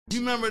You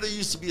remember there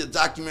used to be a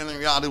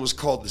documentary out, it was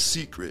called The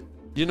Secret.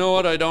 You know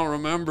what? I don't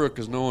remember it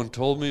because no one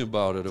told me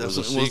about it. It was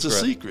a secret. It was a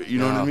secret, you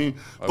know what I mean?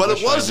 But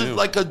it wasn't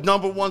like a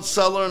 #1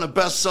 seller and a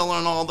bestseller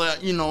and all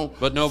that, you know.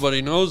 But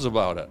nobody knows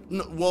about it.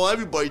 No, well,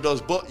 everybody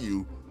does but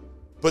you.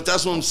 But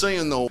that's what I'm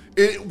saying, though.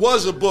 It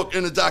was a book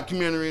and a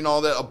documentary and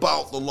all that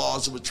about the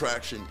laws of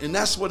attraction. And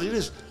that's what it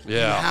is.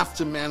 Yeah. You have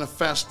to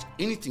manifest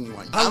anything you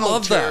want. I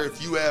don't care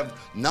if you have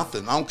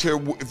nothing. I don't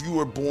care if you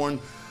were born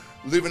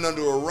living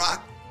under a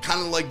rock,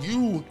 kind of like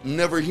you,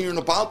 never hearing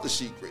about The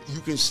Secret.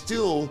 You can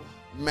still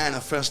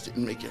manifest it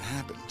and make it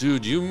happen.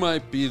 Dude, you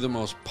might be the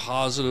most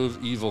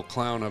positive evil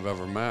clown I've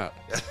ever met.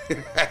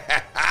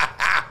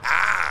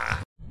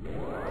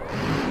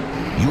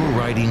 You're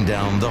riding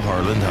down the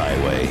Harland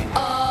Highway.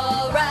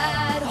 All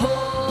right,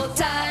 hold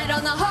tight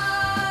on the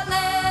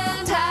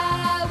Harland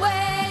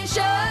Highway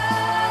show.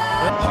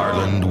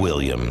 Harland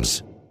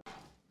Williams.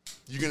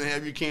 You gonna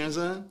have your cans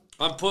on?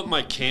 I'm putting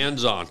my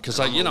cans on because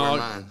I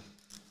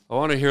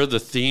want to hear the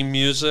theme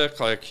music,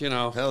 like, you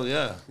know. Hell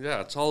yeah.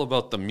 Yeah, it's all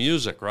about the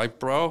music, right,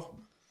 bro?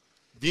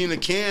 Being a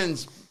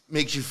cans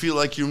makes you feel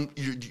like you're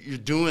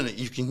doing it.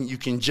 You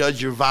can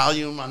judge your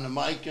volume on the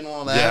mic and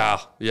all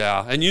that.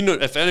 Yeah. And you know,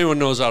 if anyone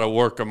knows how to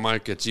work a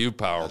mic, it's you,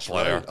 power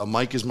player. Right. A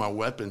mic is my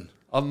weapon.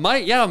 A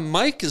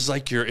mic is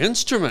like your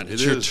instrument.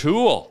 It's your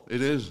tool.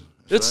 It is.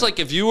 It's like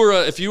if you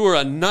were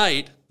a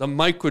knight, the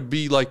mic would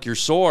be like your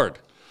sword.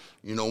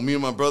 You know, me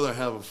and my brother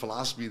have a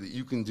philosophy that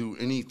you can do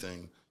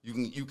anything.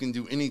 You can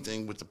do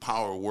anything with the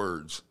power of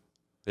words.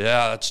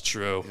 Yeah, that's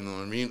true. You know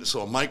what I mean?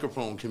 So a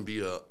microphone can be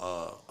a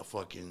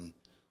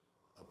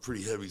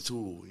pretty heavy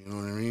tool. You know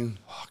what I mean?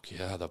 Fuck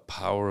yeah, the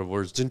power of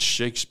words. Didn't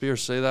Shakespeare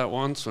say that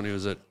once when he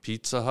was at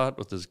Pizza Hut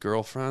with his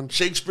girlfriend?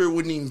 Shakespeare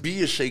wouldn't even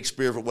be a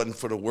Shakespeare if it wasn't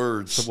for the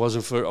words. If it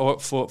wasn't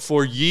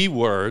for ye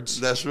words.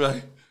 That's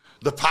right.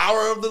 The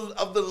power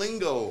of the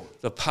lingo.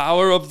 The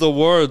power of the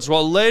words.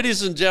 Well,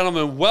 ladies and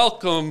gentlemen,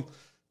 welcome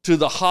to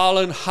the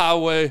Harland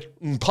Highway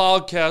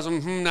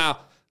podcast. Now,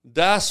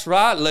 that's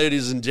right,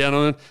 ladies and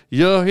gentlemen.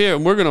 You're here,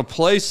 and we're going to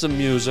play some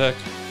music.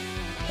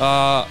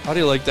 How do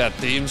you like that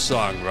theme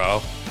song,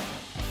 bro?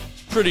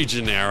 It's pretty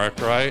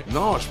generic, right?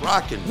 No, it's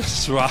rocking.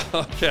 It's rock.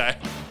 Okay.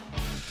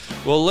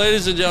 Well,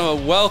 ladies and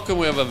gentlemen, welcome.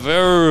 We have a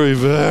very,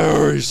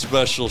 very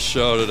special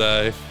show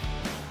today.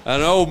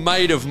 An old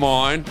mate of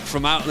mine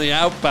from out in the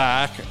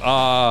outback.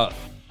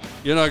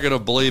 You're not going to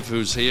believe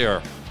who's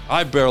here.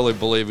 I barely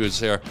believe who's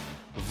here.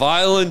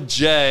 Violent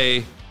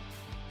J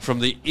from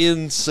the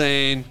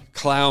Insane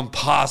Clown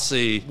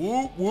Posse.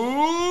 Whoop,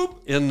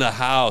 whoop. In the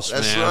house,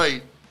 That's man. That's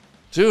right.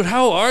 Dude,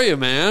 how are you,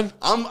 man?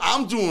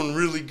 I'm doing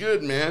really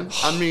good, man.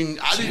 I mean,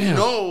 I didn't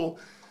know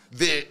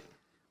that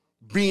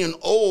being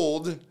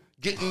old,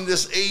 getting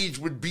this age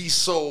would be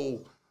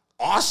so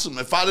awesome.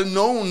 If I'd have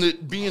known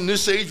that being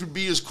this age would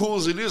be as cool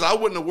as it is, I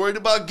wouldn't have worried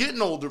about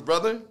getting older,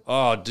 brother.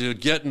 Oh,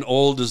 dude, getting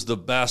old is the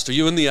best. Are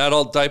you in the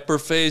adult diaper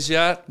phase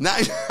yet? No,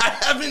 I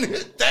haven't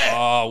hit that.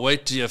 Oh,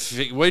 wait till you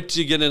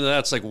get into that.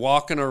 It's like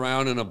walking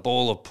around in a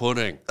bowl of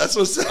pudding. That's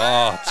what's saying.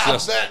 Oh, it's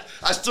just,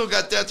 I still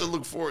got that to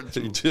look forward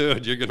to.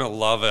 Dude, you're gonna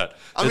love it.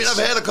 I mean, I've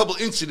had a couple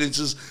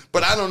incidences,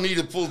 but I don't need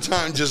it full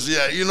time just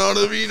yet. You know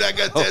what I mean? I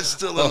got that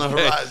still on the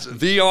horizon.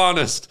 Be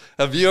honest.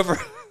 Have you ever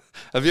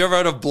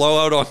had a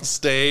blowout on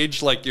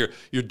stage? Like you're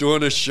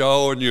doing a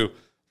show and you...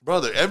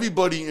 Brother,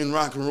 everybody in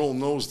rock and roll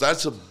knows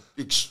that's a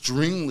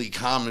extremely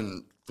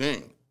common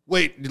thing.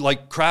 Wait,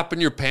 like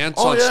crapping your pants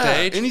on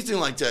stage? Anything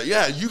like that.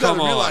 Yeah, you got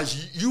to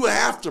realize you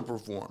have to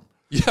perform.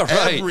 Yeah,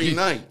 right. Every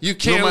night. You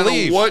can't No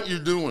leave. matter what you're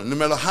doing, no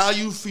matter how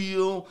you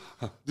feel,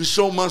 the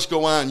show must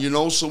go on, you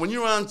know? So when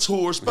you're on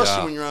tour,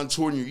 especially when you're on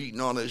tour and you're eating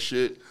all that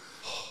shit,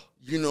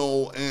 you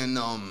know, and...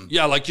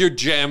 yeah, like you're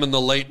jamming the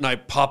late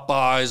night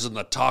Popeyes and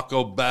the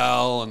Taco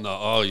Bell and the...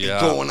 Oh, yeah.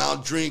 And going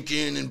out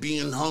drinking and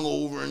being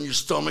hungover and your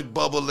stomach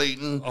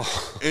bubbleating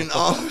and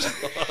all...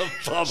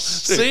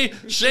 See,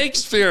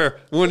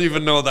 Shakespeare wouldn't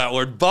even know that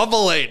word.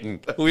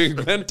 Bubbleating. We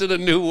invented a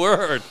new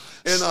word.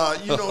 And,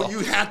 you know, you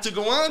have to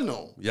go on,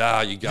 though.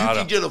 Yeah, you got it.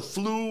 You can get a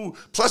flu,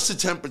 plus the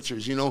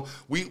temperatures, you know.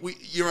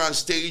 You're on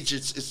stage,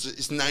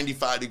 it's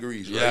 95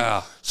 degrees, right?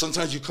 Yeah.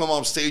 Sometimes you come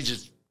off stage,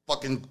 it's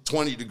fucking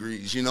 20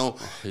 degrees, you know.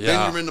 Yeah.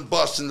 Then you're in the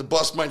bus, and the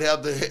bus might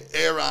have the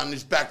air on, and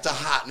it's back to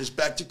hot, and it's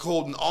back to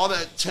cold, and all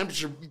that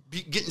temperature,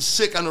 getting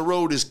sick on the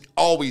road is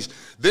always.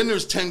 Then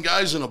there's 10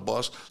 guys in a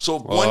bus, so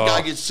if one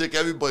guy gets sick,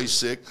 everybody's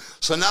sick.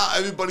 So now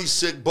everybody's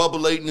sick,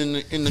 bubbleating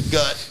in the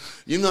gut.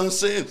 You know what I'm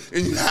saying?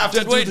 And you have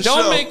to do the show.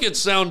 Don't make it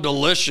sound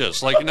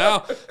delicious. Like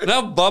now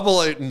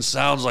bubbleating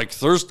sounds like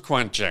thirst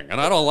quenching,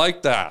 and I don't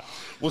like that.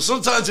 Well,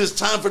 sometimes it's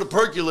time for the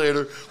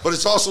percolator, but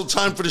it's also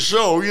time for the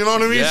show. You know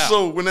what I mean? Yeah.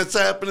 So when it's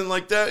happening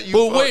like that, you...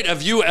 But wait,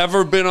 have you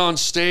ever been on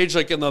stage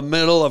like in the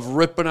middle of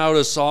ripping out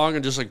a song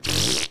and just like...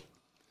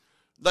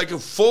 Like a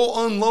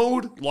full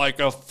unload? Like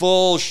a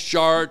full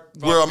sharp...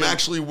 Where I'm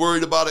actually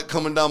worried about it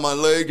coming down my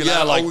leg, and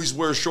I like, always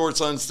wear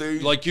shorts on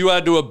stage. Like you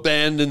had to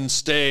abandon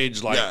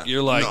stage, like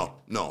you're like...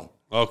 No.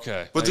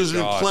 Okay. But there's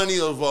been plenty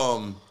of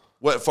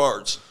wet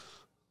farts.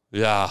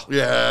 Yeah.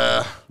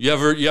 Yeah. You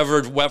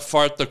ever wet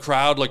fart the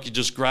crowd? Like you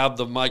just grab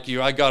the mic.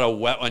 I got a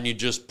wet one. You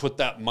just put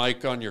that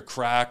mic on your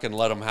crack and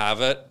let them have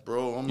it.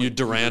 Bro, you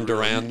Duran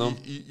them.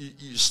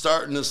 You're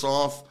starting this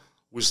off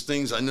with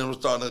things I never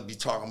thought I'd be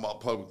talking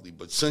about publicly.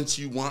 But since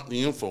you want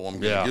the info, I'm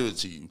going to give it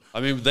to you.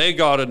 I mean, they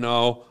got to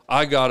know.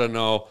 I got to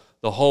know.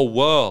 The whole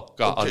world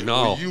got to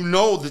know. Well, you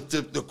know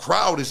that the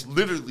crowd is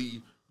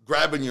literally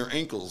grabbing your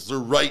ankles. They're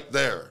right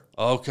there.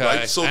 Okay.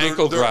 Right? So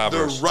ankle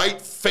grabbers. They're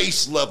right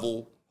face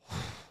level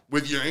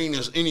with your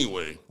anus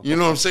anyway. You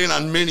know what I'm saying?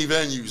 On many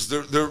venues.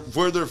 They're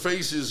where their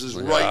face is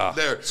right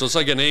there. So it's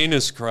like an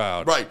anus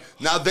crowd. Right.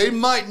 Now, they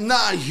might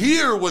not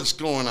hear what's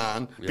going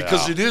on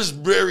because it is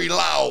very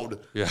loud.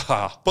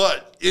 Yeah.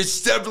 But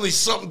it's definitely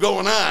something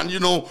going on,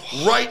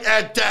 right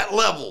at that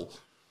level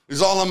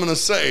is all I'm going to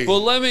say.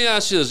 Well, let me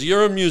ask you this.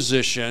 You're a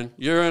musician.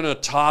 You're in a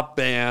top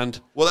band.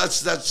 Well,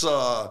 that's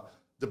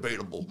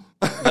debatable.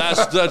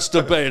 That's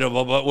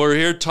debatable, but we're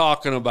here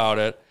talking about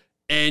it.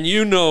 And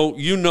you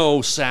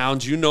know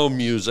sounds,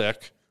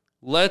 music.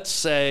 Let's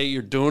say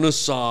you're doing a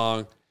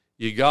song,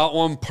 you got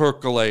one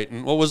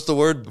percolating. What was the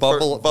word?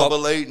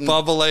 Bubbling.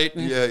 Bubbling.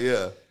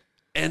 Yeah.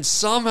 And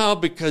somehow,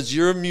 because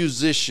you're a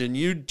musician,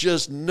 you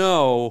just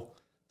know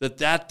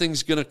that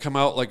thing's going to come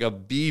out like a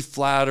B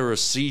flat or a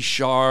C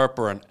sharp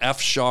or an F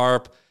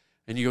sharp.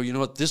 And you go, you know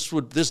what?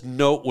 This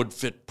note would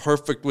fit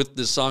perfect with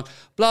this song.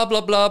 Blah,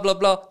 blah, blah, blah,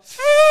 blah.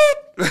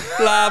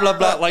 Blah, blah,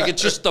 blah. Like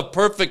it's just the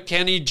perfect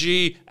Kenny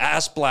G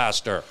ass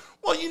blaster.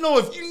 Well,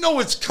 if you know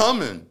it's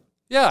coming.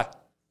 Yeah.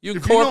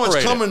 If you know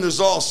it's coming, there's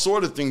all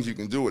sort of things you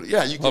can do with it.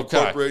 Yeah, you can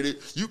incorporate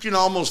it. You can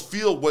almost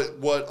feel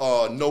what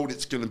note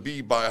it's going to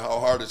be by how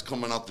hard it's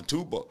coming out the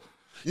tuba.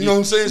 You know what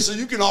I'm saying? So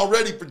you can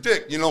already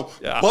predict,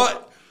 Yeah.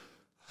 But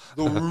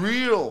the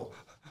real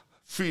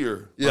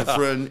fear, my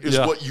friend, is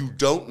what you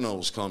don't know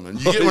is coming.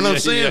 You get what I'm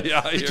saying?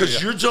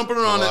 Because you're jumping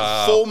around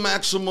at full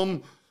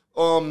maximum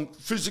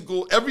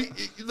physical.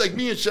 Like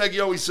me and Shaggy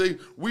always say,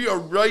 we are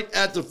right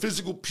at the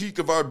physical peak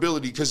of our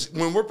ability. Because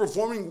when we're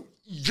performing,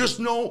 you just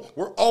know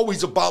we're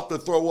always about to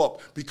throw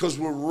up because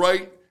we're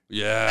right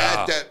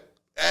at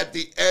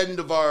the end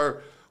of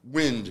our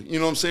wind. You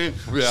know what I'm saying?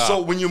 Yeah.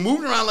 So when you're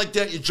moving around like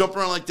that, you jump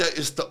around like that,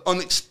 it's the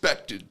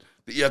unexpected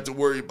that you have to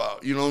worry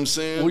about. You know what I'm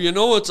saying? Well, you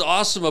know what's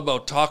awesome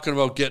about talking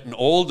about getting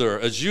older?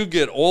 As you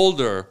get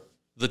older,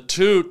 the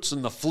toots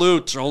and the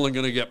flutes are only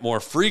going to get more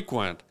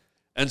frequent.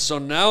 And so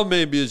now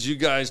maybe as you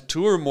guys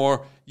tour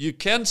more, you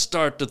can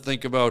start to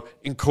think about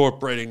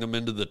incorporating them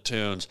into the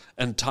tunes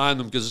and time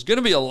them, because there's going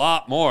to be a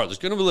lot more. There's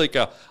going to be like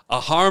a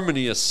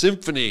harmony, a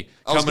symphony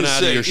coming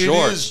out of your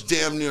shorts. It is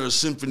damn near a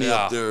symphony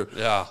up there.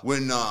 Yeah.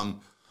 When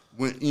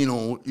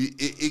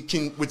it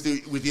can, with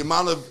the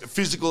amount of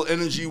physical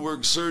energy we're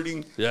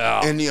exerting,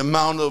 and the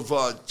amount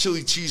of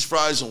chili cheese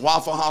fries and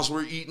Waffle House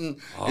we're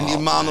eating, and the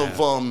amount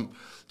of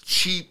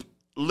cheap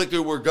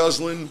liquor we're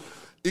guzzling,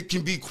 it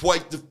can be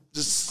quite the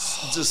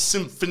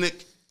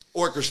symphonic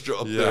orchestra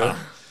up there.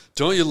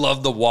 Don't you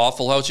love the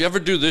Waffle House? You ever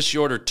do this?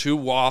 You order 2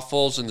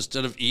 waffles, and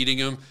instead of eating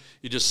them,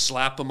 you just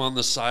slap them on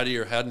the side of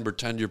your head and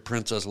pretend you're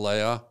Princess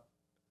Leia?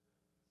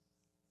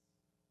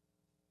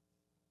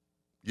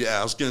 Yeah,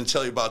 I was going to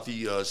tell you about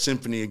the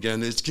symphony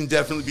again. It can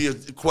definitely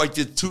be quite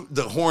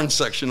the horn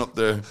section up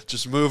there.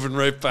 Just moving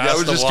right past. Yeah,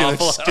 we're just going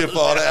to skip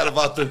all that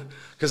about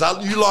because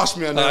you lost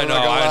me on that.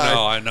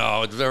 I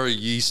know. It's a very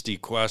yeasty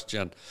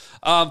question.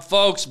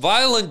 Folks,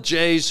 Violent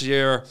J's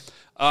here.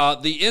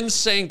 The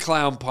Insane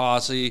Clown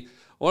Posse,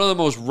 one of the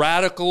most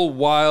radical,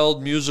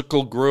 wild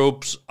musical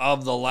groups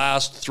of the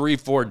last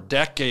 3-4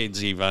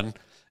 decades even.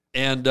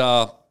 And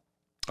I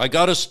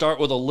got to start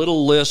with a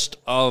little list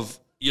of,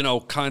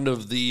 kind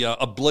of the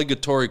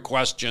obligatory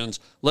questions.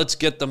 Let's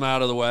get them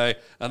out of the way,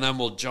 and then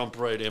we'll jump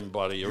right in,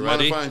 buddy. You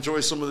ready? Mind if I enjoy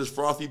some of this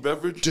frothy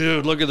beverage?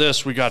 Dude, look at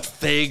this. We got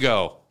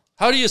Faygo.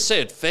 How do you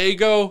say it?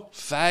 Faygo?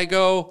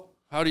 Fago?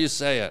 How do you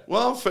say it?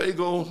 Well,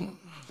 Faygo.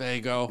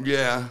 Faygo.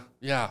 Yeah.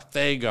 Yeah,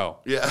 Faygo.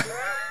 Yeah.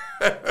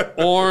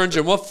 Orange.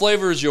 And what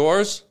flavor is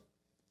yours?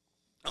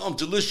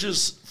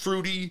 Delicious,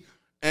 fruity,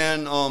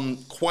 and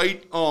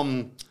quite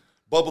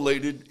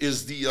bubbleated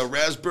is the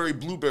raspberry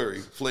blueberry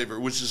flavor,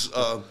 which is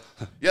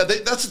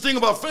that's the thing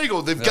about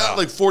Faygo. They've got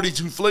like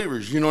 42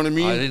 flavors. You know what I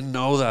mean? I didn't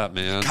know that,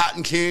 man.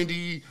 Cotton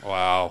candy.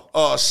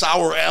 Wow.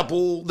 Sour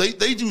apple.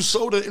 They do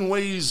soda in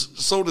ways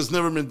soda's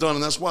never been done,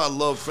 and that's why I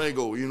love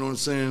Faygo. You know what I'm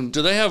saying?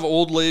 Do they have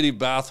old lady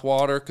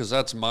bathwater? Because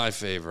that's my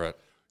favorite.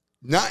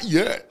 Not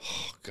yet.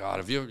 Oh,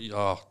 God,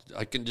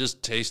 I can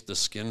just taste the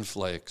skin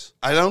flakes.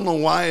 I don't know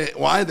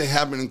why they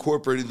haven't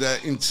incorporated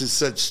that into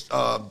such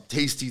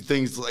tasty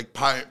things like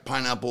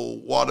pineapple,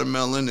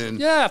 watermelon,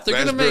 and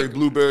raspberry,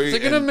 blueberry. If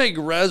they're going to make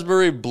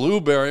raspberry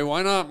blueberry,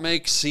 why not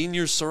make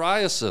senior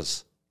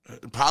psoriasis?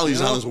 Probably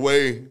on his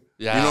way.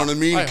 Yeah, you know what I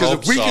mean? I Because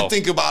hope if we so. could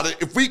think about it,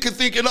 if we could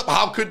think it up,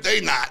 how could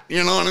they not?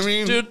 You know what I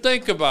mean? Dude,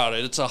 think about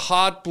it. It's a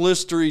hot,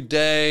 blistery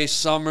day,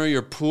 summer,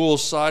 you're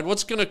poolside.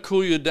 What's going to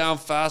cool you down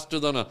faster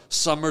than a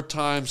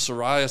summertime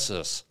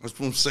psoriasis? That's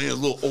what I'm saying. A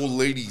little old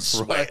lady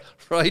sweat.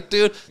 Right,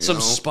 dude? Some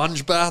know?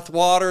 sponge bath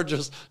water,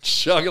 just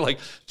chug it,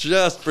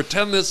 just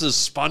pretend this is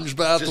sponge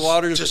bath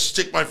water. Just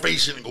stick my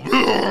face in and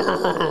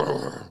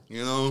go,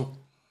 you know?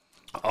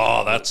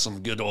 Oh, that's some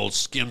good old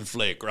skin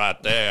flake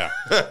right there.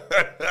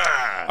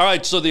 All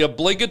right, so the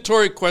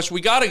obligatory question,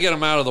 we got to get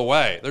them out of the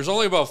way. There's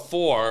only about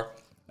 4,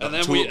 and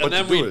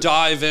then we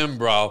dive in,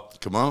 bro.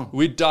 Come on.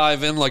 We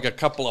dive in like a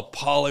couple of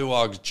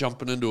pollywogs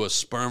jumping into a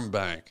sperm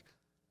bank.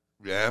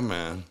 Yeah,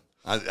 man.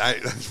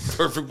 That's the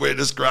perfect way to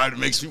describe it.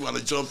 Makes me want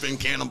to jump in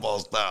cannonball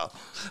style.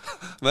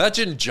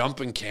 Imagine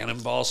jumping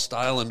cannonball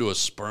style into a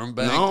sperm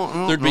bank.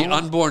 No, There'd be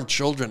unborn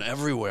children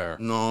everywhere.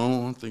 No, I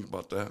don't think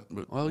about that.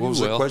 But Well, what was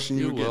the question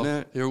you were getting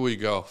at? Here we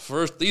go.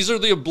 First, these are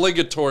the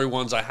obligatory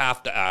ones I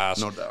have to ask.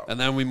 No doubt. And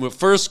then we move.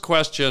 First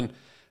question,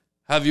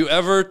 have you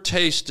ever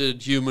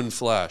tasted human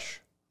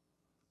flesh?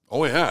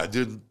 Oh, yeah. I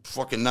did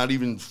fucking not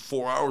even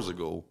 4 hours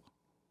ago.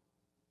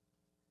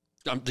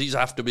 These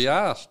have to be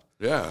asked.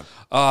 Yeah.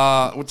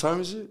 What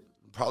time is it?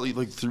 Probably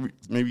like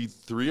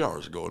 3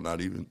 hours ago, not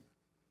even.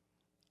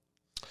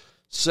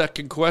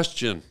 Second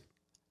question,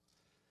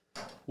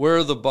 where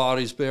are the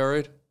bodies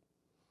buried?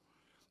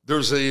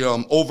 There's a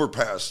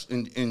overpass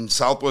in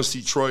Southwest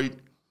Detroit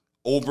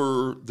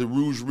over the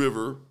Rouge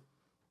River,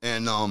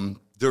 and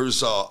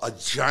there's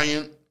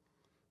giant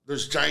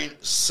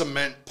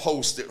cement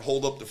posts that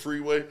hold up the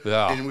freeway.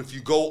 Yeah. And if you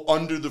go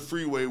under the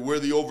freeway where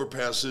the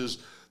overpass is,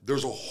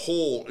 there's a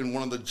hole in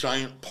one of the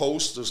giant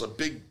posts. There's a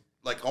big,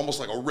 almost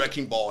like a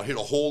wrecking ball, hit a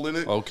hole in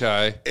it.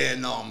 Okay.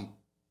 And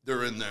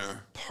they're in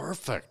there.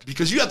 Perfect.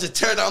 Because you have to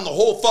tear down the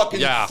whole fucking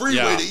freeway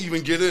yeah. to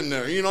even get in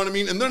there. You know what I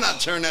mean? And they're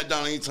not tearing that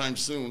down anytime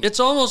soon. It's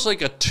almost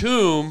like a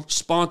tomb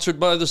sponsored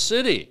by the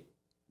city.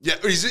 Yeah,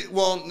 is it?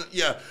 Well,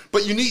 yeah.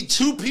 But you need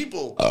 2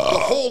 people. The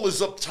hole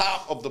is up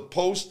top of the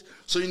post,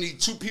 so you need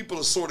 2 people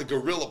to sort of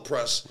gorilla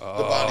press the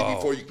body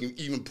before you can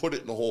even put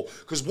it in the hole.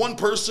 Because one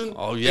person ain't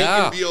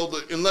going to be able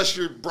to, unless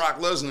you're Brock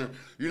Lesnar,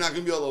 you're not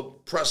going to be able to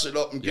press it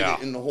up and get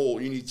it in the hole.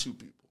 You need 2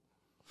 people.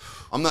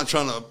 I'm not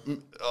trying to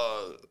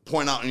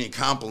point out any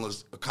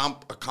accomplices,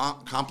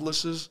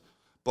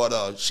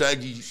 but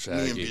Shaggy,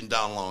 me and been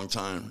down a long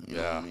time. You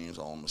know what I mean? That's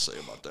all I'm going to say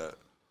about that.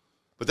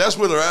 But that's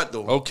where they're at,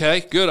 though. Okay,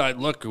 good.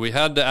 Look, we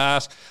had to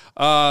ask.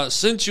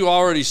 Since you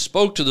already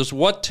spoke to this,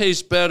 what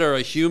tastes better,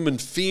 a human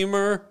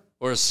femur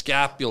or a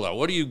scapula?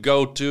 What do you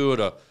go to at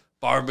a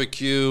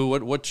barbecue?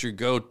 What's your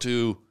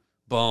go-to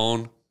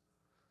bone?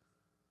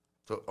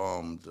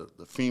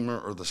 The femur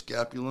or the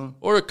scapula?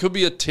 Or it could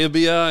be a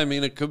tibia. I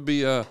mean, it could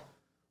be a,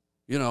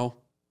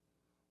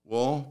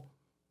 Well,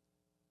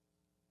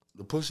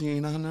 the pussy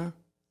ain't on there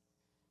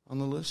on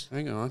the list.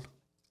 Hang on.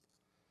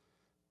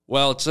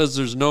 Well, it says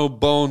there's no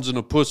bones in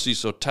a pussy,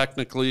 so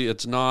technically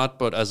it's not.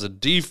 But as a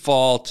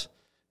default,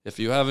 if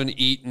you haven't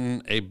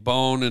eaten a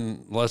bone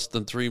in less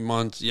than 3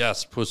 months,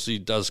 yes, pussy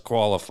does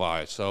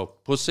qualify. So,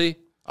 pussy?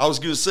 I was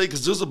going to say,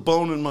 because there's a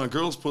bone in my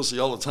girl's pussy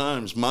all the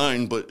time. It's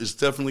mine, but it's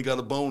definitely got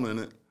a bone in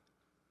it.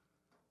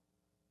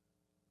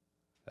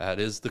 That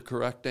is the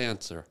correct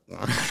answer.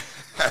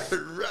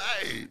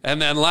 Right.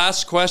 And then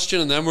last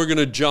question, and then we're going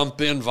to jump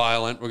in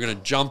violent. We're going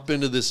to jump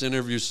into this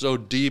interview so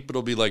deep,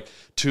 it'll be like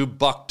 2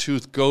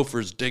 buck-toothed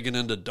gophers digging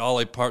into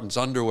Dolly Parton's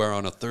underwear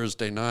on a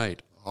Thursday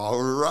night. All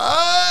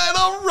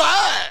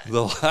right.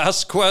 The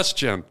last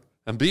question,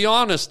 and be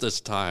honest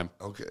this time.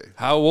 Okay.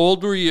 How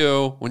old were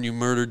you when you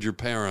murdered your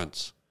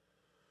parents?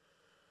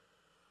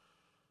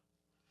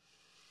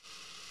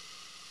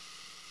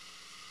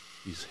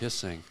 He's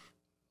hissing.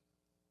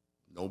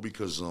 No,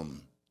 because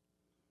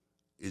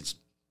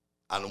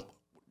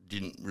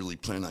didn't really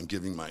plan on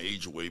giving my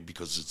age away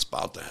because it's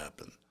about to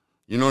happen.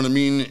 You know what I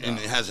mean? Yeah. And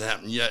it hasn't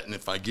happened yet. And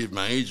if I give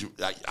my age,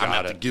 I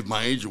have to give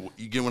my age away.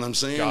 You get what I'm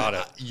saying? Got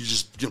it. You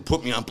just gonna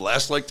put me on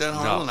blast like that,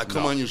 Harlan? I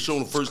come on your show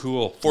and the first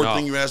fourth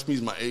thing you ask me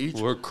is my age?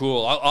 We're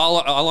cool.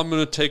 All I'm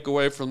going to take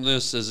away from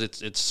this is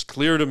it's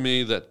clear to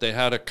me that they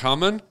had it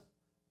coming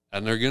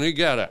and they're going to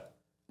get it.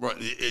 Right.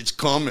 It's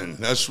coming.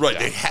 That's right. Yeah.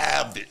 They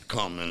have it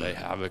coming. They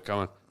have it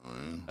coming.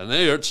 And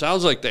it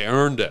sounds like they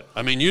earned it.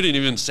 I mean, you didn't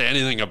even say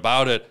anything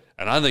about it,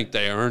 and I think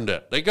they earned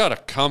it. They got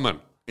it coming.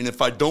 And if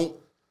I don't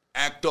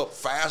act up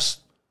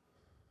fast,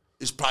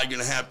 it's probably going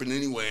to happen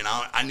anyway, and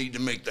I need to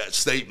make that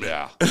statement.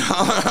 Yeah. You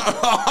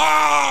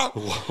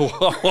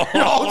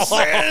know what I'm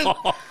saying?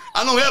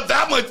 I don't have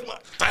that much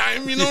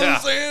time, you know what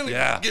I'm saying?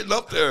 Yeah. Getting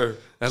up there.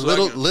 And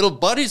little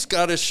buddy's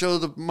got to show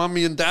the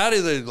mommy and daddy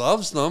that he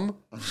loves them.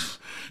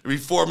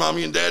 Before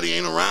mommy and daddy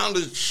ain't around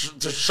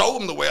to show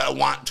them the way I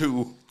want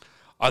to.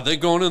 Are they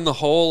going in the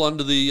hole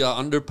under the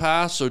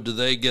underpass, or do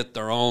they get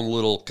their own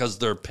little, because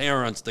they're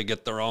parents, they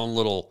get their own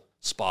little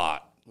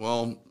spot?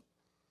 Well,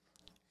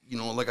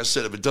 like I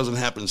said, if it doesn't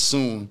happen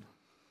soon,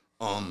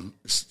 I'll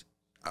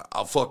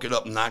fuck it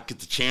up and not get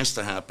the chance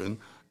to happen.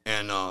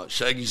 And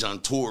Shaggy's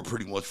on tour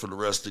pretty much for the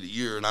rest of the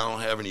year, and I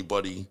don't have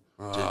anybody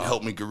to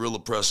help me gorilla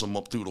press him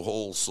up through the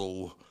hole.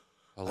 So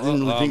I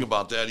didn't really think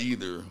about that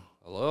either.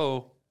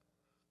 Hello?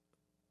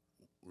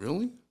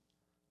 Really?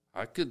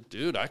 I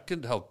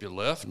could help you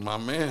lift. My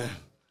man.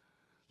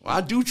 Well,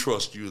 I do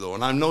trust you, though,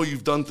 and I know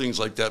you've done things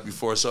like that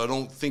before, so I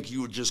don't think you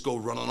would just go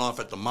running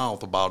off at the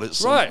mouth about it.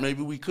 So right.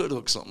 Maybe we could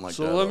hook something like that.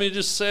 So let me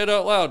just say it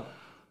out loud.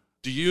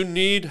 Do you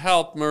need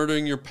help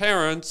murdering your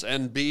parents?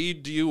 And B,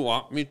 do you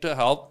want me to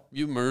help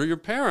you murder your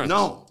parents?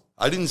 No,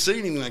 I didn't say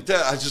anything like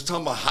that. I was just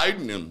talking about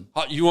hiding him.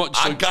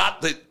 I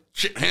got that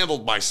shit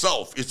handled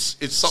myself.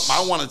 It's something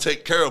I want to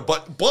take care of.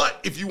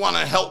 But if you want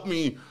to help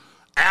me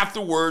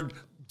afterward,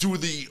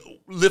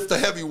 lift the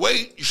heavy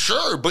weight,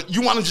 sure. But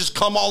you want to just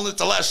come all at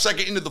the last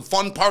second into the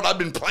fun part I've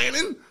been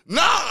planning?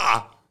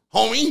 Nah,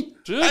 homie.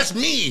 Dude, that's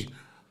me.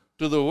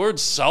 Do the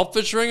words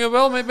selfish ring a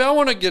bell? Maybe I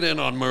want to get in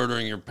on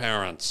murdering your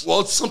parents. Well,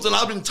 it's something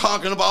I've been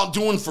talking about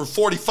doing for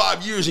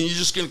 45 years, and you're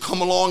just going to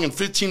come along in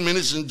 15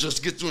 minutes and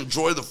just get to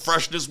enjoy the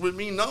freshness with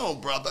me? No,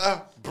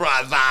 brother.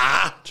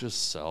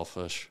 Just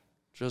selfish,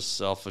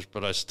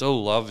 but I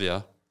still love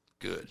you.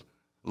 Good.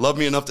 Love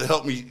me enough to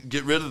help me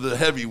get rid of the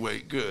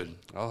heavyweight. Good.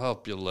 I'll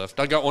help you lift.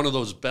 I got one of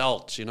those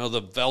belts,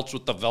 the belts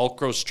with the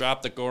Velcro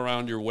strap that go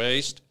around your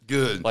waist.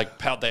 Good. Like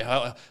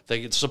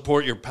they can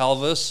support your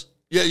pelvis.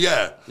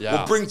 Yeah.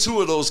 Well, bring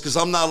 2 of those because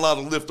I'm not allowed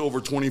to lift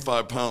over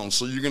 25 pounds,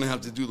 so you're gonna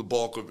have to do the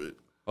bulk of it.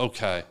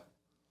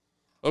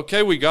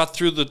 Okay, we got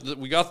through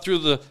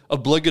the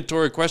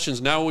obligatory questions.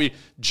 Now we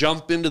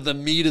jump into the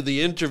meat of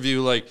the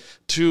interview, like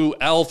 2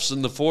 elves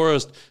in the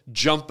forest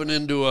jumping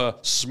into a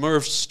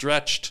Smurf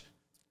stretched.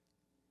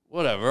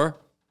 Whatever.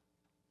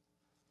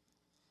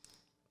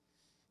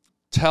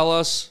 Tell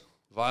us,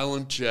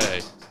 Violent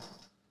J.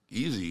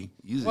 Easy.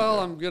 Well,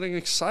 I'm getting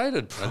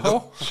excited,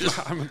 bro.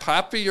 I'm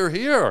happy you're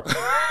here.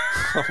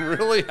 I'm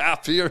really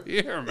happy you're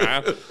here,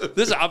 man.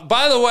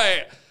 By the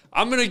way,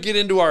 I'm going to get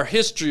into our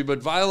history, but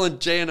Violent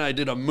J and I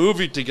did a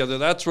movie together.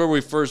 That's where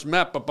we first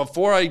met. But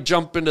before I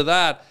jump into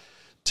that,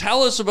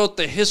 tell us about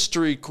the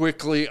history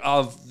quickly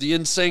of the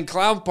Insane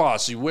Clown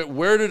Posse.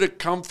 Where did it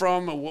come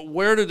from?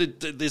 Where did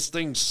this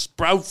thing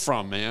sprout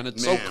from, man?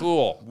 It's so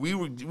cool. We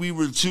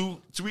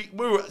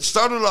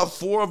started off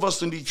 4 of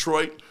us in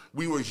Detroit.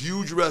 We were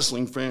huge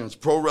wrestling fans,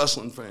 pro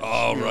wrestling fans.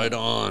 Oh, right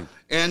on.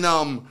 And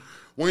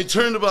when we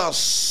turned about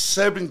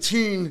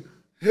 17,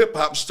 hip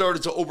hop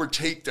started to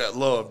overtake that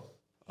love.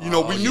 We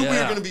knew we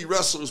were going to be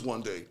wrestlers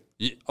one day.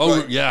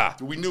 Yeah.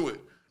 We knew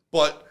it.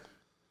 But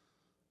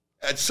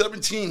at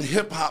 17,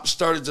 hip hop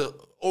started to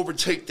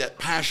overtake that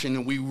passion,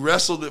 and we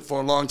wrestled it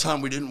for a long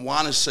time. We didn't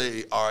want to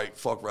say, all right,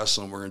 fuck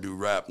wrestling, we're going to do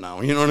rap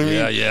now. You know what I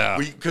mean? Yeah.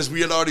 Because we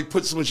had already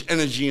put so much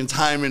energy and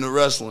time into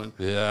wrestling.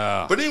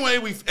 Yeah. But anyway,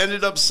 we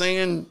ended up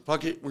saying,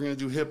 fuck it, we're going to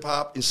do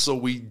hip-hop. And so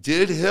we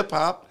did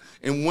hip-hop,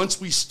 and once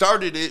we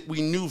started it,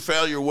 we knew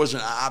failure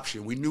wasn't an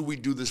option. We knew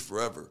we'd do this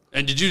forever.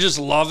 And did you just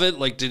love it?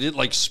 Like, did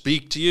it,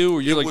 speak to you?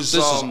 Or you're this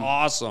is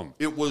awesome?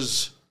 It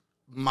was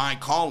my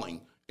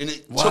calling. And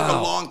it took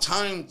a long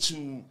time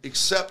to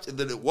accept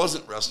that it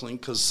wasn't wrestling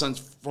because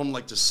from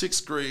the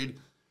 6th grade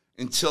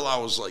until I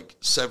was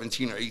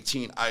 17 or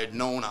 18, I had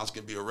known I was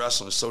going to be a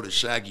wrestler, and so did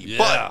Shaggy. Yeah.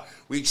 But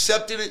we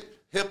accepted it.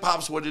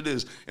 Hip-hop's what it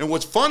is. And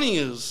what's funny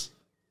is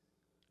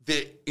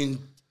that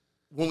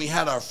when we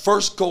had our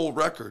first gold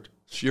record.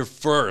 It's your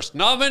first.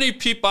 Not many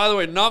people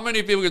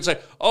can say,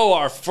 oh,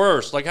 our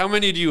first. How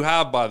many do you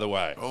have, by the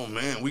way? Oh,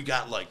 man, we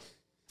got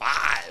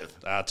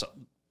 5.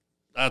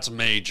 That's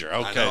major.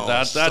 Okay,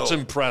 that's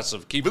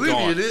impressive. Keep going.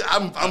 Believe me,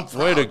 I'm proud.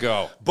 Way to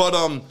go. But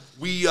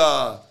we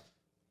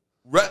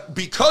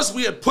because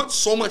we had put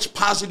so much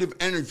positive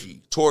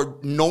energy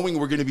toward knowing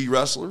we're going to be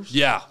wrestlers.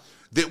 Yeah.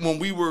 That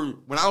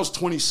when I was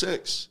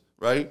 26,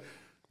 right,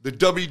 the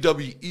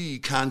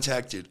WWE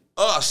contacted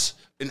us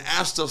and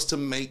asked us to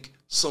make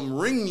some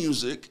ring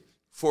music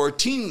for a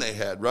team they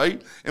had,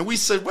 right? And we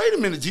said, wait a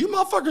minute, do you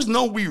motherfuckers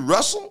know we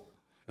wrestle?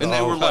 And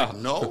they were like,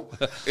 no.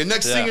 And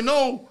next thing you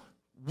know,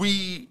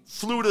 we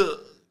flew to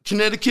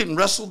Connecticut and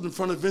wrestled in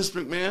front of Vince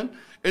McMahon.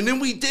 And then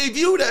we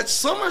debuted at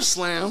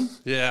SummerSlam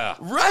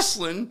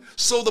wrestling.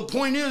 So the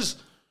point is,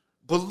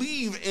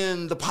 believe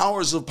in the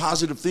powers of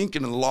positive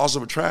thinking and the laws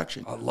of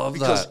attraction. I love that.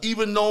 Because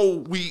even though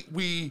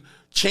we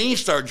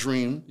changed our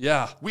dream,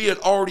 we had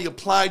already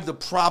applied the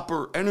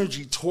proper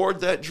energy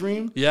toward that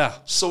dream. Yeah.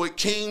 So it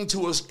came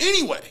to us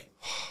anyway.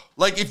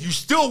 If you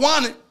still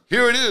want it,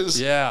 here it is.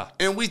 Yeah.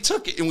 And we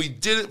took it, and we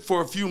did it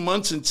for a few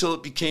months until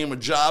it became a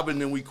job, and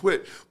then we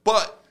quit.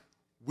 But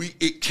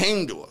it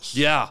came to us.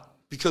 Yeah.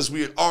 Because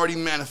we had already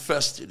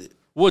manifested it.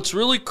 What's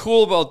really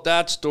cool about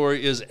that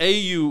story is,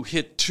 you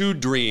hit 2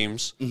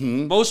 dreams.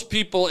 Mm-hmm. Most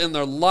people in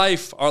their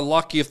life are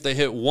lucky if they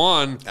hit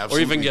 1 or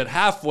even get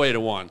halfway to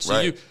 1. So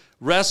you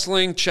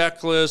wrestling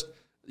checklist,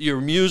 your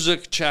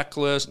music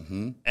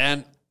checklist,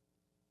 and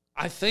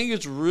I think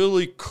it's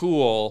really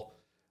cool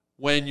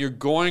when you're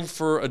going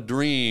for a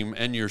dream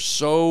and you're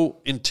so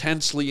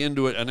intensely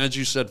into it, and as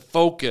you said,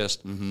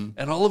 focused,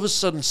 and all of a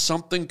sudden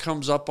something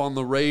comes up on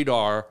the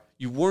radar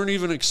you weren't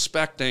even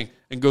expecting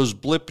and goes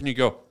blip, and you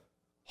go,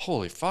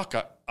 holy fuck,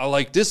 I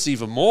like this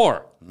even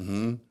more.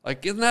 Mm-hmm.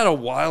 Like, isn't that a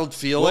wild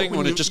feeling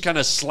when it just kind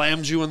of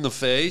slams you in the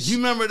face? You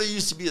remember there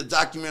used to be a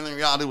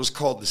documentary out, it was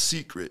called The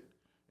Secret.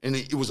 And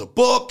it was a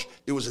book,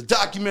 it was a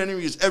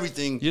documentary, it's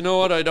everything. You know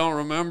what? I don't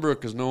remember it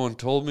because no one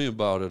told me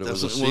about it. It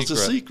was a secret. It was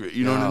a secret,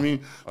 you know what I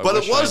mean?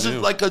 But it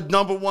wasn't like a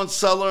 #1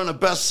 seller and a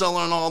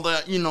bestseller and all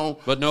that, you know.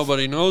 But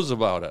nobody knows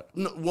about it.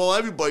 No, well,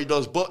 everybody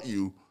does but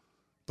you.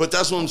 But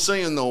that's what I'm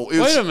saying, though.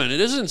 Wait a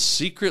minute. Isn't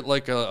Secret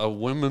like a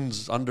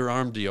women's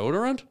underarm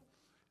deodorant?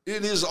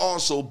 It is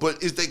also,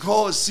 but if they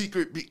call it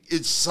secret,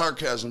 it's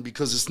sarcasm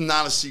because it's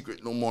not a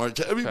secret no more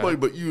to everybody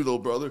but you, though,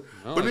 brother.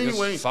 Well, but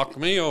anyway, fuck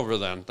me over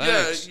then.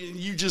 Thanks. Yeah,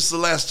 you just the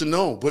last to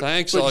know. But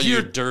thanks, all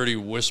you dirty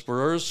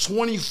whisperers.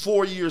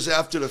 24 years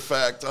after the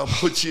fact, I'll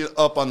put you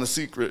up on The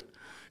Secret.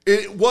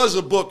 It was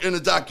a book and a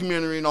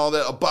documentary and all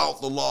that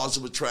about the laws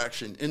of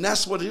attraction, and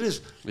that's what it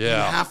is.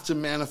 Yeah. You have to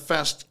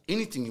manifest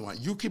anything you want.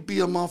 You could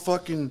be a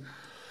motherfucking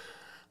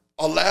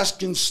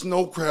Alaskan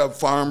snow crab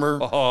farmer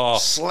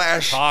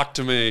slash talk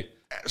to me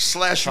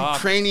slash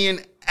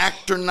Ukrainian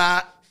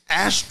astronaut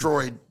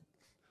asteroid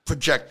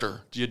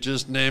projector. You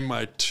just named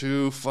my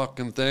 2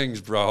 fucking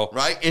things, bro.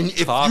 Right? And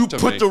if you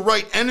put the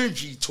right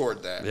energy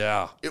toward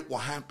that, it will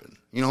happen.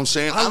 You know what I'm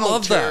saying? I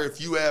don't care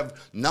if you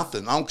have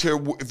nothing. I don't care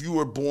if you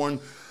were born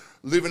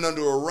living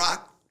under a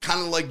rock,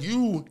 kind of like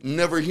you,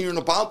 never hearing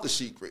about The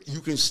Secret. You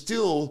can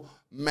still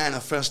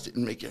manifest it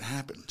and make it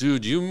happen.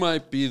 Dude, you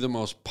might be the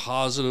most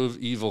positive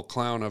evil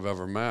clown I've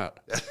ever met.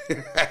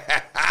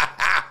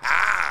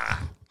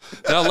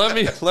 Now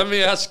let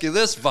me ask you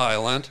this,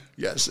 Violent.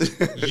 Yes.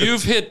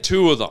 You've hit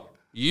 2 of them.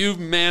 You've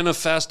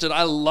manifested.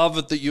 I love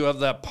it that you have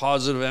that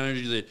positive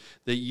energy,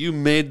 that you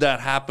made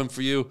that happen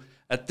for you.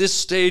 At this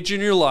stage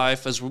in your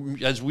life,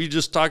 as we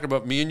just talked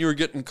about, me and you are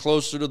getting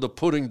closer to the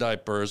pudding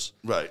diapers.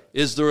 Right.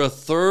 Is there a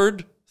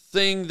third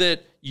thing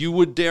that you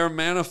would dare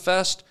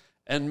manifest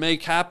and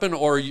make happen,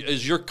 or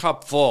is your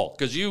cup full?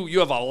 Because you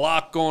have a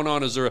lot going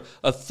on. Is there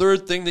a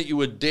third thing that you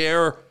would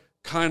dare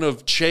kind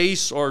of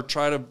chase or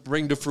try to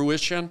bring to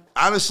fruition?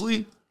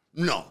 Honestly,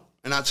 no.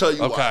 And I'll tell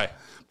you why.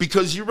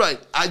 Because you're right.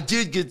 I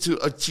did get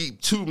to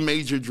achieve 2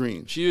 major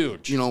dreams.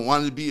 Huge. You know,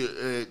 wanted to be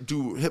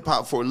do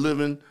hip-hop for a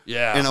living.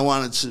 Yeah. And I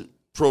wanted to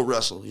pro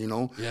wrestle, you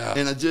know. Yeah.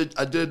 And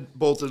I did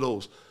both of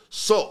those.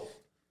 So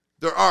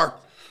there are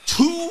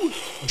 2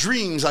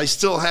 dreams I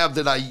still have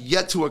that I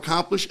yet to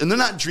accomplish, and they're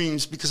not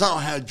dreams because I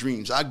don't have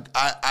dreams. I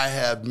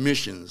have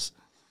missions.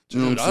 You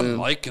know what I'm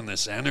liking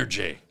this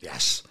energy.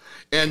 Yes,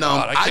 and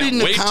God, I didn't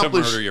wait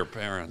accomplish to murder your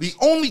parents. The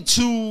only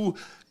 2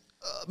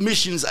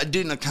 missions I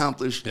didn't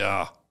accomplish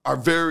are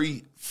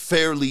very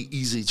fairly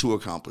easy to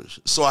accomplish.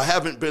 So I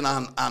haven't been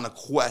on a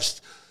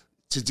quest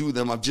to do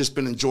them. I've just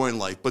been enjoying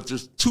life. But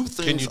there's 2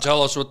 things. Can you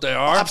tell us what they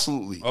are?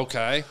 Absolutely.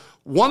 Okay.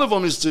 One of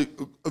them is to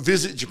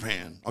visit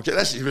Japan. Okay,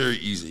 that's very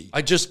easy.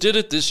 I just did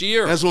it this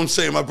year. That's what I'm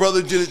saying. My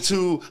brother did it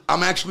too.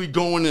 I'm actually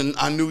going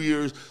on New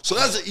Year's. So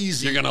that's an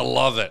easy. You're going to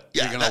love it.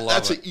 Yeah, You're gonna love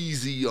that's it. an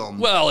easy.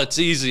 Well, it's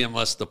easy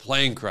unless the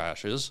plane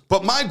crashes.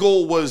 But my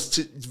goal was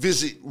to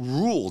visit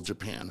rural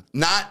Japan,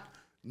 not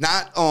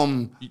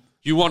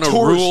You want to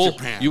rule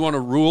Japan? You want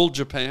to rule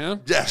Japan?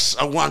 Yes,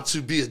 I want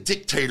to be a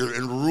dictator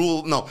and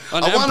rule. No,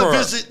 I want to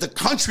visit the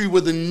country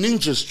where the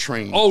ninjas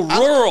train. Oh,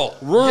 rural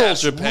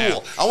Japan.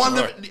 Rural.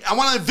 I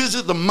want to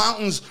visit the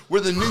mountains where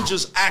the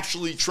ninjas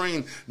actually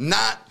train.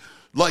 Not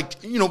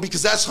like, you know,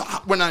 because that's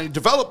when I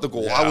developed the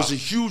goal. I was a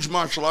huge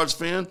martial arts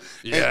fan.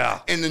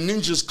 And the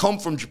ninjas come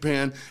from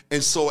Japan.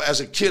 And so as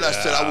a kid, I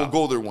said I will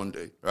go there one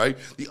day. Right.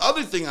 The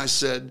other thing I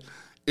said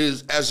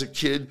is, as a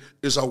kid,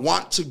 is I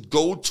want to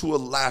go to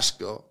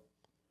Alaska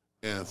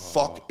and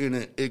fuck in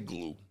an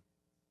igloo.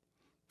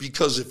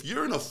 Because if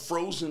you're in a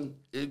frozen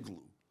igloo,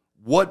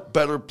 what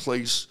better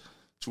place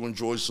to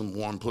enjoy some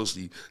warm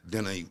pussy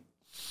than a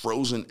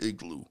frozen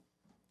igloo?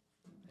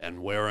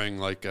 And wearing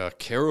like a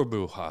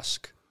caribou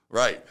husk.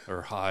 Right.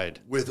 Or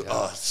hide. With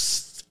a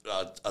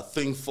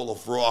thing full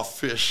of raw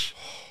fish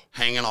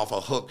hanging off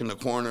a hook in the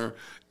corner.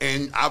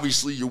 And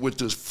obviously you're with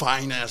this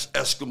fine-ass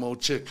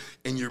Eskimo chick,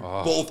 and you're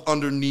both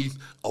underneath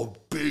a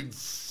big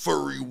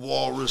furry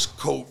walrus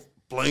coat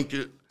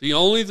blanket. The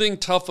only thing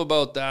tough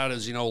about that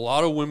is, you know, a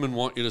lot of women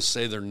want you to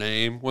say their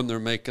name when they're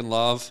making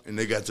love. And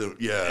they got to,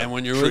 And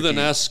when you're with an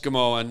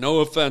Eskimo, and no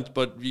offense,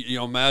 but, you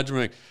know,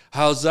 imagine,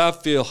 how's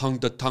that feel? Hung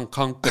the tongue,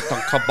 hung the tongue,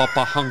 hung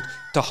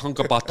the hung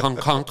about tongue,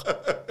 hung.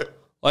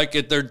 Like,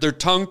 they're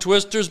tongue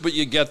twisters, but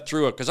you get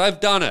through it. Because I've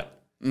done it.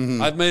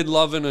 Mm-hmm. I've made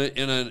love in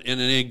an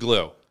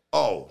igloo.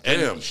 Oh,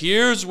 damn. And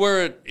here's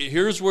where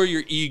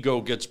your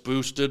ego gets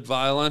boosted,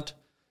 Violent.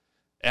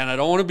 And I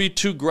don't want to be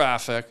too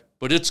graphic,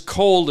 but it's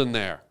cold in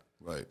there.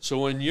 Right. So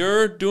when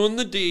you're doing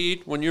the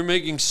deed, when you're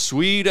making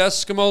sweet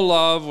Eskimo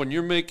love, when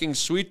you're making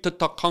sweet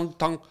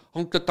love,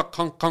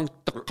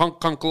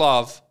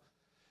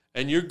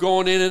 and you're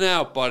going in and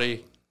out,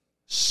 buddy,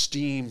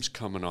 steam's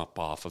coming up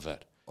off of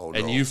it. Oh,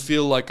 and no. you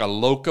feel like a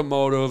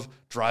locomotive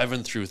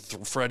driving through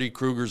Freddy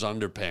Krueger's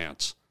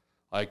underpants.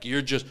 Like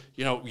you're just,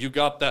 you know, you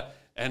got that,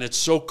 and it's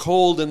so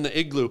cold in the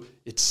igloo,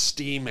 it's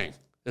steaming.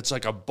 It's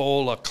like a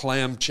bowl of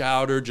clam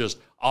chowder just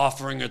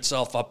offering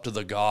itself up to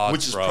the gods,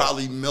 which is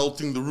probably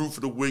melting the roof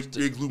of the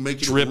igloo,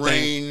 making it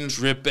rain.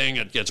 Dripping.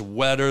 It gets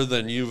wetter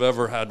than you've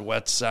ever had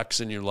wet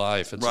sex in your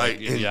life. It's right.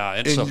 Like, and, yeah.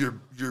 And so,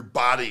 your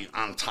body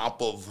on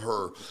top of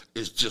her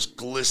is just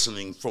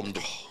glistening from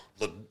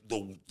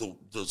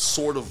the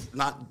sort of,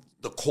 not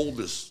the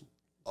coldest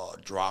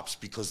drops,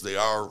 because they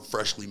are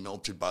freshly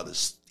melted by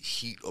this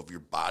heat of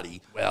your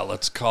body. Well,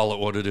 let's call it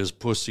what it is,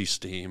 pussy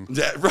steam.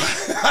 That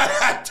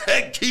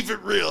right. Keep it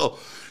real.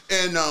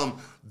 And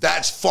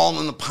that's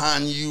falling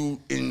upon you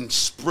in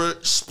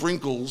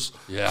sprinkles,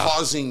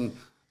 causing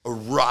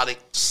erotic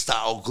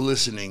style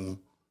glistening.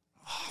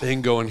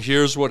 Bingo. And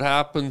here's what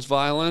happens,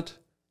 Violent.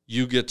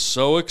 You get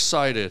so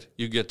excited.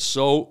 You get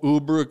so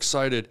uber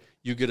excited.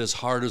 You get as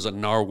hard as a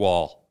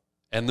narwhal.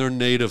 And they're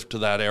native to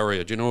that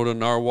area. Do you know what a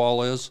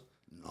narwhal is?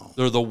 No.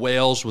 They're the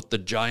whales with the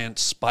giant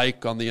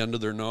spike on the end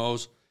of their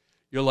nose.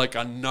 You're like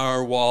a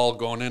narwhal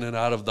going in and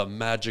out of the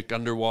magic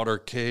underwater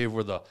cave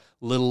where the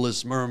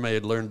littlest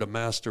mermaid learned to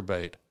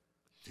masturbate.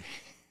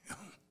 Damn.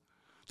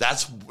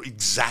 That's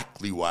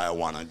exactly why I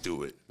want to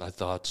do it. I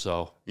thought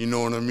so. You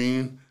know what I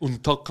mean? Do Do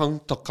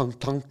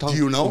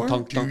you know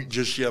her?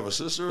 Does she have a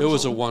sister? It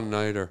was a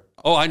one-nighter.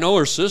 Oh, I know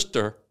her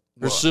sister.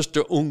 Her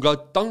sister You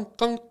got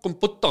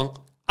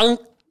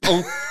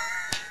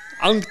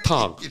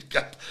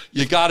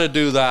to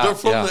do that. They're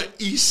from the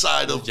east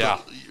side of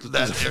that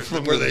area.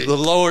 From the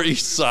lower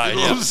east side. You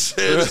know what I'm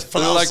saying?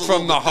 They're like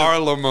from the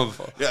Harlem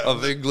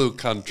of igloo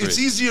country. It's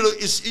easier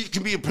it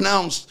can be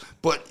pronounced,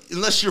 but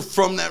unless you're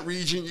from that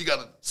region, you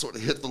got to sort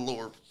of hit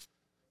the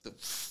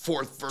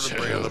fourth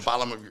vertebrae on the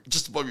bottom of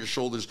just above your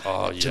shoulders.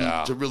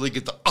 To really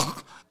get the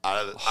out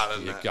of that.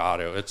 You got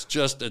to. It's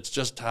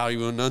just how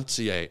you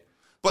enunciate.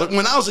 But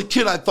when I was a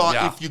kid, I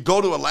thought if you go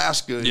to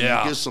Alaska and you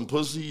get some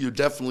pussy, you're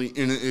definitely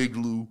in an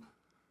igloo.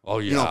 Oh,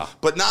 yeah. You know,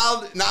 but now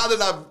that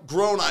I've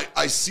grown,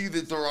 I see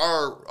that there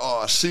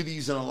are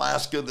cities in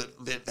Alaska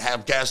that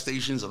have gas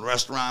stations and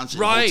restaurants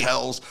and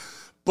hotels.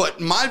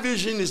 But my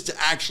vision is to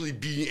actually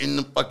be in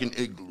the fucking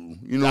igloo.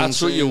 You know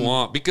that's what you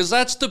want, because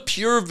that's the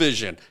pure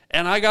vision.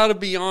 And I got to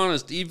be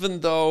honest,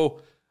 even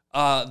though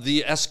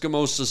the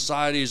Eskimo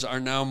societies are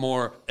now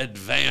more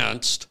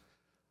advanced,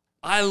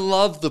 I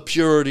love the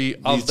purity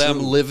of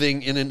them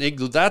living in an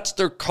igloo. That's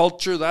their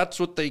culture. That's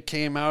what they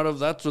came out of.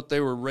 That's what they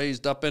were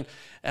raised up in.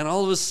 And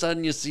all of a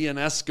sudden you see an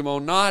Eskimo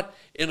not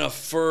in a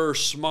fur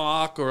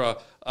smock or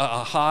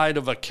a hide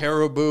of a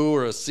caribou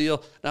or a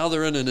seal. Now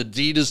they're in an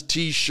Adidas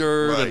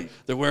T-shirt. And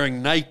they're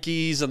wearing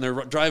Nikes and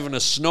they're driving a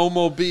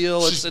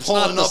snowmobile. She's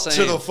pulling up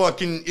to the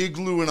fucking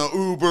igloo in an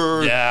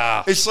Uber.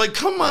 Yeah. It's like,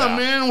 come on,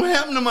 man. What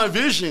happened to my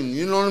vision?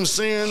 You know what I'm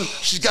saying?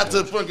 She's got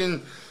the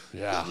fucking...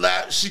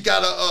 she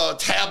got a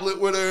tablet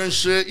with her and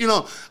shit. You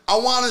know, I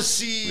want to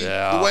see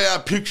the way I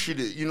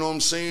pictured it. You know what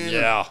I'm saying?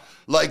 Yeah.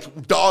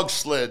 Like dog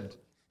sled.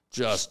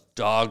 Just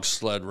dog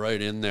sled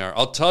right in there.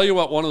 I'll tell you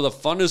what, one of the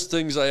funnest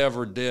things I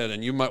ever did,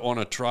 and you might want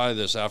to try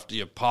this after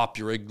you pop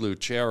your igloo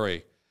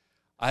cherry.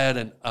 I had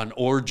an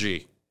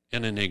orgy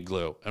in an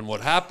igloo. And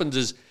what happens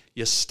is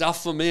you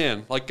stuff them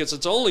in, like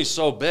it's only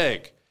so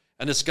big.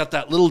 And it's got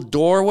that little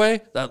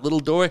doorway.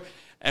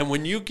 And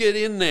when you get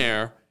in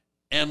there,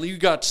 and you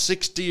got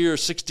 60 or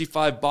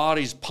 65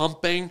 bodies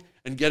pumping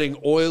and getting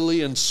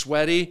oily and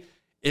sweaty,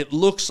 it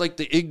looks like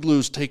the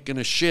igloo's taking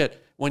a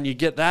shit. When you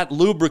get that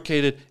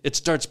lubricated, it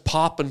starts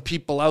popping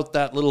people out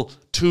that little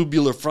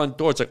tubular front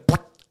door. It's like...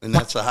 And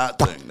that's a hot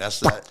thing.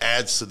 That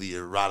adds to the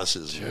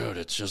eroticism. Dude,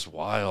 it's just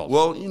wild.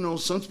 Well, you know,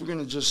 since we're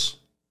going to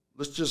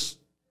let's just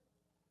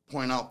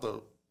point out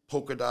the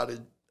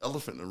polka-dotted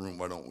elephant in the room,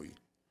 why don't we?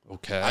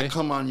 Okay. I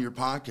come on your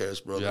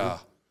podcast, brother,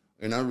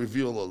 and I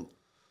reveal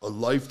a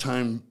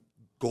lifetime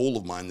goal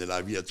of mine that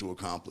I've yet to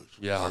accomplish,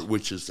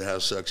 which is to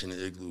have sex in an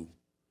igloo,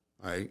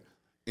 all right?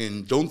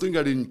 And don't think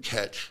I didn't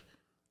catch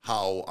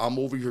how I'm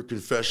over here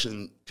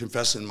confessing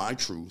my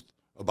truth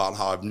about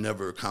how I've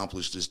never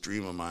accomplished this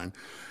dream of mine,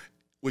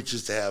 which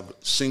is to have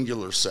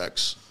singular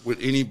sex with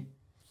any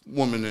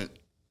woman,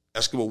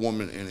 Eskimo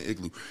woman in an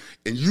igloo.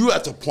 And you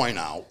have to point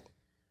out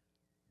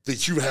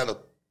that you had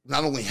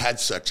not only had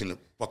sex in a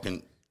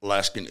fucking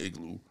Alaskan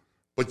igloo,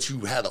 but you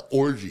had an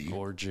orgy.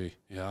 Orgy,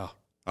 yeah.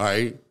 All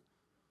right?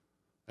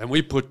 And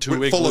we put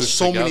two igloos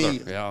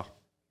together.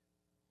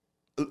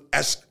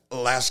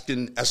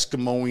 Alaskan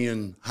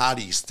Eskimoian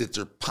hotties that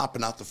are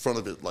popping out the front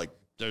of it like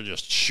they're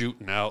just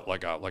shooting out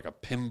like a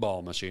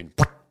pinball machine.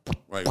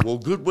 Right. Well,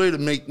 good way to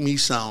make me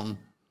sound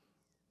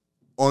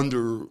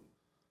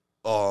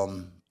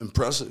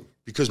impressive,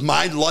 because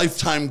my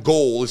lifetime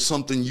goal is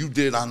something you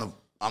did on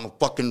a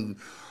fucking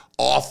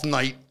off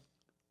night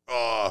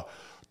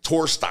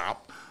tour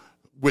stop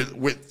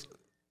with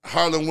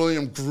Harlan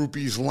Williams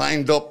groupies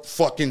lined up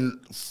fucking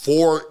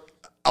 4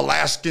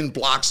 Alaskan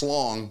blocks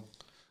long.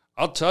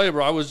 I'll tell you,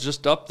 bro, I was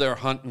just up there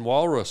hunting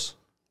walrus.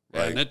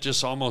 Right. And it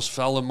just almost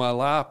fell in my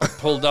lap. I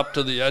pulled up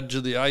to the edge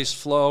of the ice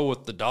floe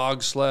with the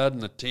dog sled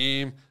and the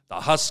team,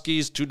 the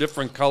Huskies, 2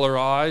 different color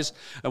eyes.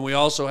 And we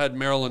also had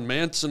Marilyn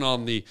Manson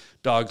on the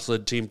dog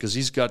sled team because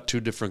he's got 2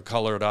 different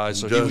colored eyes.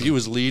 So he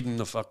was leading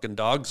the fucking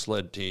dog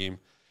sled team.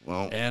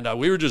 Well, And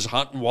we were just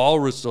hunting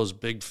walrus, those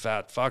big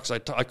fat fucks.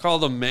 I call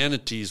them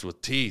manatees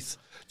with teeth.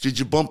 did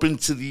you bump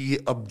into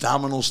the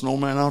abdominal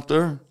snowman out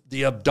there?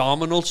 The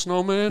abdominal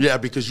snowman? Yeah,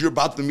 because you're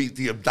about to meet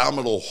the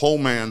abdominal hoe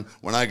man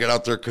when I get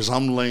out there because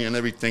I'm laying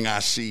everything I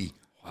see.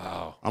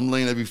 Wow. I'm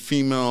laying every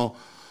female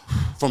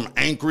from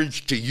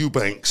Anchorage to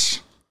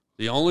Eubanks.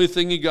 The only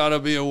thing you got to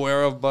be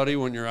aware of, buddy,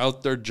 when you're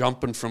out there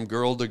jumping from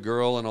girl to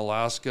girl in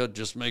Alaska,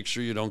 just make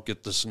sure you don't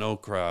get the snow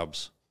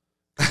crabs.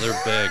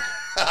 They're big.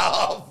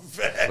 Oh,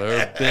 man.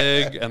 They're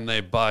big and they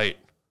bite.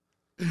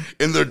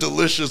 And they're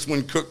delicious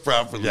when cooked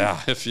properly.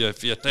 Yeah, if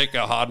you take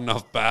a hot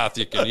enough bath,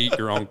 you can eat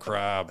your own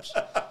crabs.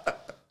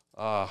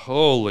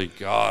 Holy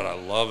God, I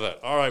love it.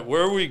 All right,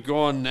 where are we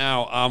going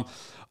now?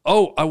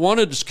 I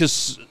wanted to,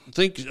 because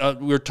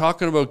we were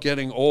talking about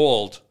getting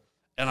old,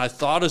 and I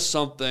thought of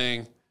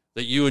something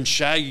that you and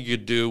Shaggy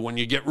could do when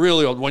you get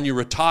really old, when you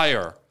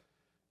retire.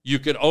 You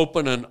could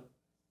open an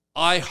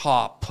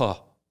IHOP,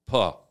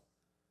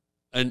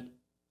 an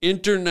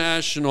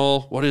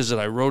international, what is it?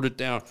 I wrote it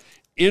down.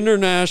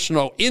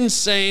 International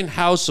Insane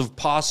House of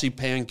Posse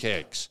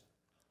Pancakes.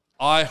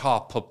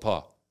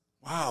 IHOP.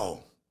 Wow.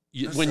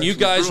 When you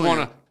guys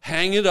want to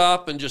hang it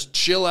up and just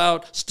chill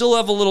out, still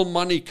have a little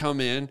money come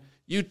in,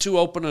 you two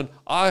open an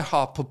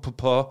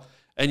IHOP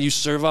and you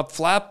serve up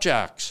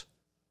flapjacks.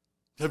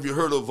 Have you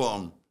heard of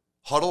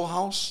Huddle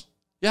House?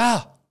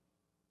 Yeah.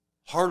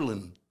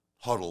 Harlan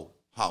Huddle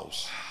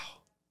House.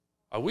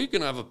 Are we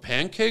going to have a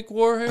pancake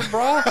war here,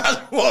 bro? That's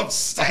what I'm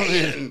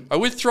saying. Are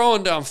we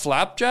throwing down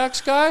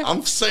flapjacks, guy?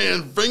 I'm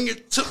saying bring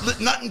it to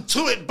nothing to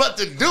it but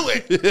to do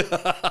it.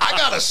 I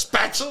got a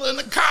spatula in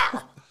the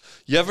car.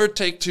 You ever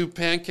take two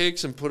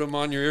pancakes and put them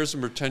on your ears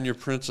and pretend you're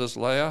Princess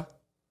Leia?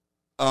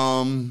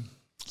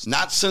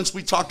 Not since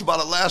we talked about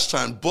it last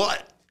time,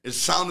 but it's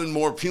sounding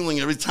more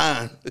appealing every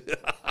time.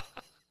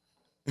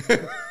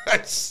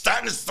 It's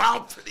starting to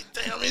sound pretty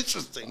damn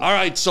interesting. All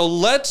right, so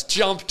let's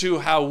jump to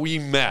how we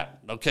met.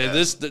 Okay,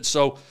 Yeah.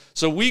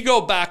 So we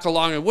go back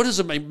along. What is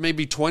it?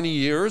 Maybe 20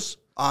 years?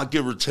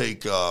 Give or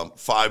take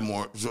 5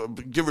 more.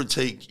 Give or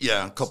take,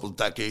 a couple of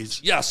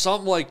decades. Yeah,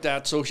 something like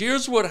that. So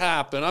here's what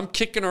happened. I'm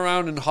kicking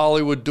around in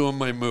Hollywood doing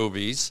my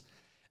movies,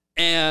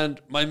 and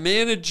my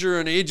manager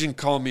and agent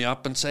call me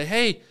up and say,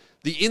 "Hey,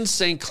 the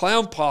Insane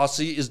Clown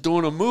Posse is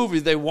doing a movie.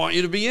 They want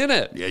you to be in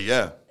it."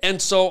 Yeah. And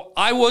so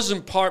I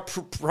wasn't hip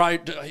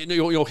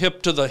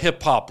to the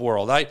hip hop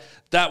world.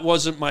 That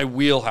wasn't my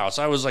wheelhouse.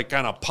 I was like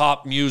kind of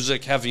pop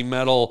music, heavy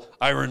metal,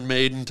 Iron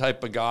Maiden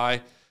type of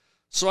guy.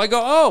 So I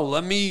go,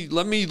 let me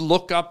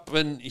look up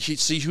and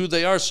see who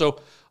they are.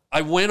 So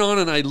I went on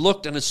and I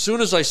looked, and as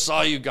soon as I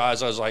saw you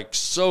guys, I was like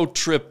so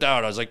tripped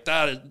out. I was like,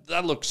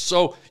 that looks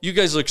so. You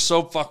guys look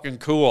so fucking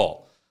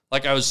cool.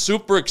 Like I was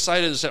super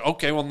excited and said,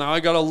 okay, well now I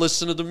got to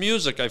listen to the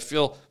music. I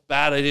feel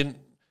bad I didn't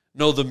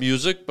know the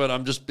music, but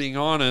I'm just being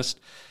honest.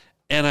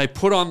 And I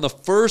put on the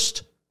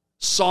first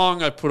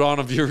song I put on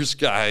of yours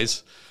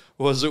guys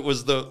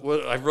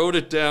I wrote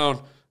it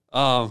down.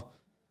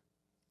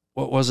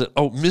 What was it?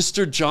 Oh,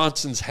 Mr.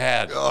 Johnson's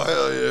Head. Oh,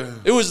 hell yeah.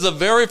 It was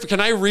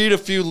can I read a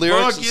few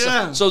lyrics? Fuck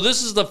yeah. So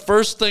this is the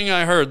first thing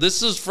I heard.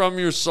 This is from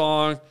your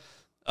song,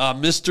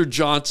 Mr.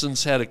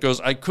 Johnson's Head. It goes,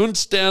 "I couldn't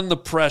stand the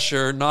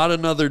pressure, not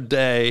another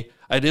day.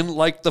 I didn't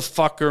like the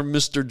fucker,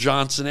 Mr.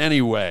 Johnson,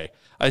 anyway.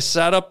 I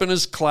sat up in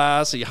his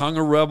class. He hung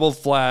a rebel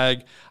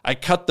flag. I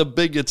cut the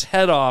bigot's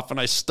head off and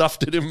I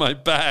stuffed it in my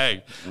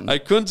bag. I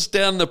couldn't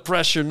stand the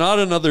pressure, not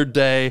another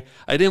day.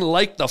 I didn't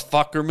like the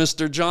fucker,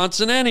 Mr.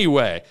 Johnson,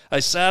 anyway.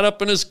 I sat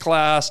up in his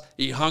class.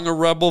 He hung a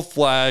rebel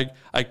flag.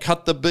 I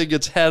cut the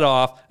bigot's head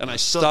off and I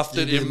stuffed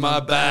it in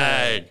my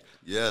bag."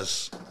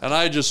 Yes. And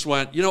I just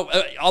went,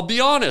 I'll be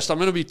honest. I'm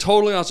going to be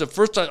totally honest. At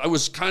first, I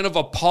was kind of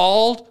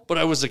appalled, but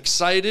I was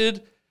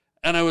excited.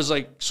 And I was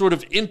like sort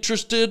of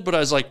interested, but I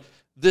was like,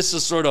 this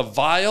is sort of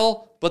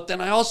vile. But then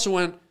I also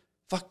went,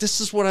 fuck, this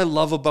is what I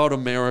love about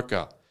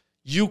America.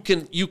 You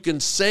can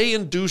say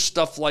and do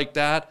stuff like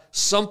that.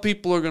 Some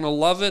people are going to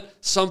love it.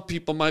 Some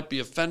people might be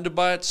offended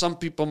by it. Some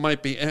people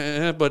might be,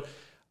 but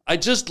I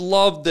just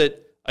love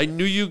that I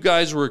knew you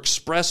guys were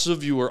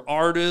expressive. You were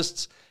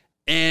artists.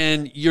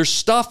 And your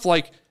stuff,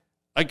 like,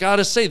 I got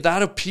to say,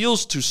 that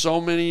appeals to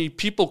so many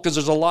people because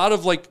there's a lot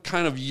of, like,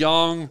 kind of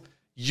young,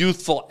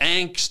 youthful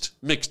angst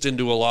mixed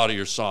into a lot of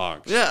your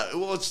songs. Yeah,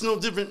 well, it's no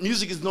different.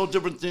 Music is no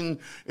different than,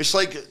 it's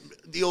like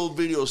the old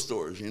video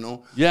stores,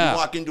 Yeah. You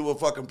walk into a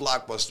fucking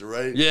Blockbuster,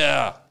 right?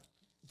 Yeah.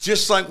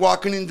 Just like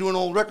walking into an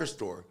old record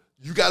store.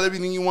 You got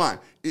everything you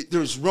want.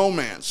 There's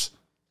romance.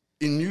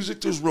 In music,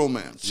 there's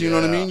romance. You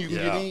know what I mean? You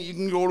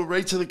can go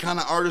right to the kind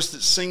of artists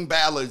that sing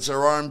ballads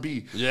or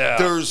R&B. Yeah.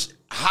 There's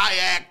high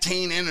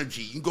octane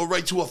energy. You can go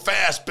right to a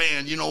fast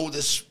band,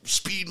 this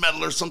speed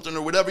metal or something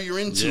or whatever you're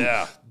into.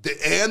 Yeah.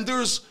 And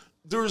there's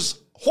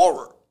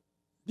horror.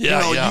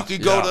 Yeah, you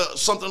could go to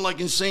something like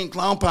Insane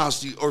Clown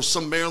Posse or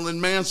some Marilyn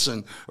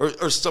Manson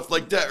or stuff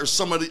like that, or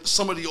some of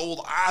the old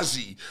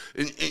Ozzy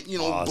and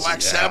Ozzy,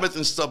 Black Sabbath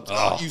and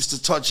stuff used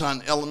to touch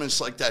on elements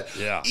like that.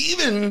 Yeah.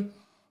 Even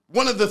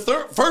one of the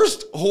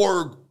first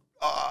horror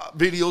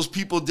videos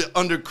people did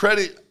under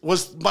credit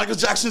was Michael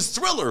Jackson's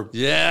Thriller.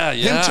 Yeah.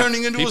 Him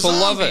turning into People a zombie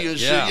love it. and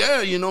shit.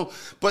 Yeah. Yeah,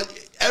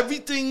 But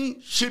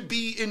everything should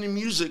be in the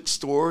music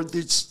store.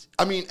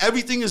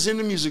 Everything is in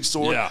the music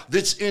store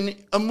that's in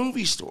a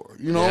movie store.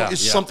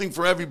 It's something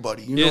for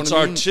everybody. It's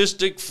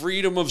artistic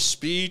freedom of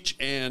speech,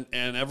 and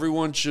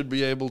everyone should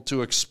be able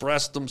to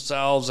express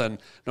themselves, and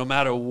no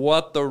matter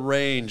what the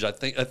range, I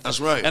think that's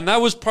right. And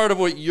that was part of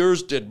what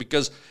yours did,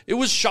 because it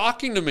was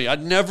shocking to me.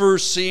 I'd never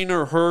seen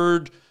or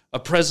heard a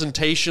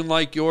presentation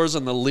like yours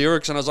and the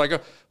lyrics, and I was like,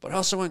 but I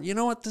also went, you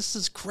know what, this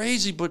is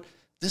crazy, but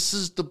this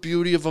is the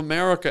beauty of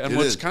America. And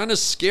what's kind of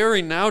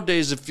scary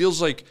nowadays, it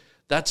feels like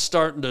that's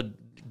starting to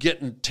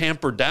getting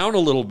tampered down a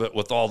little bit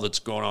with all that's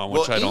going on,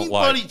 which I don't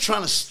like. Anybody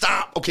trying to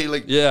stop,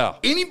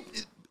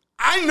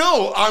 I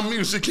know our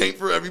music ain't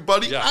for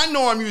everybody. Yeah. I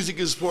know our music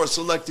is for a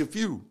selective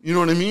few. You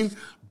know what I mean?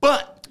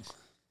 But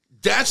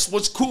that's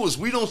what's cool is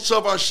we don't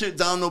shove our shit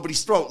down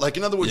nobody's throat. Like,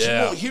 in other words, you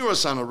won't hear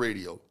us on the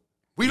radio.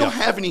 We don't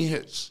have any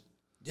hits.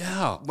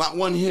 Yeah. Not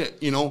one hit,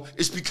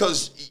 It's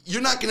because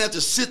you're not going to have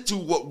to sit through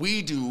what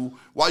we do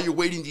while you're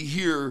waiting to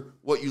hear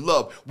what you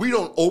love. We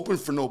don't open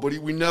for nobody.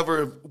 We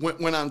never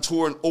went on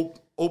tour and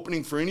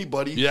opening for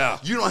anybody. Yeah.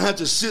 You don't have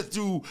to sit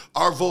through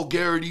our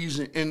vulgarities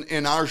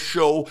in our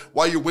show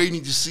while you're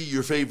waiting to see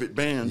your favorite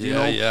band.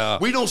 Yeah.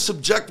 We don't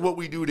subject what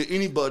we do to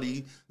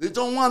anybody that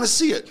don't want to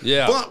see it.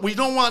 Yeah. But we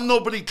don't want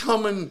nobody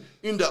coming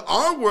into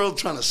our world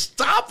trying to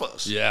stop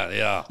us.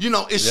 Yeah.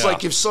 It's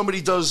like if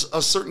somebody does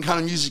a certain kind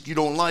of music you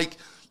don't like,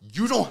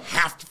 you don't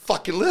have to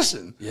fucking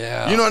listen.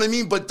 Yeah. You know what I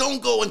mean? But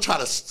don't go and try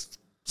to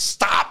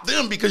stop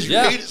them because you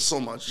hate it so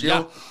much. You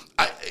know?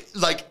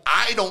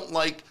 I don't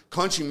like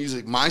country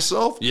music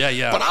myself.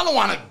 Yeah. But I don't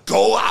want to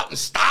go out and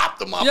stop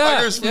the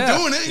motherfuckers from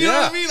doing it. You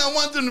know what I mean? I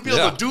want them to be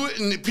able to do it,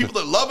 and the people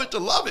that love it to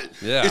love it.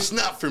 Yeah. It's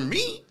not for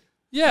me.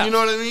 Yeah. You know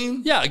what I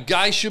mean? Yeah, a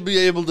guy should be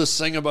able to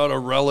sing about a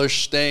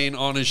relish stain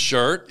on his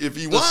shirt. If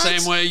he wants. The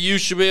same way you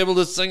should be able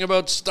to sing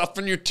about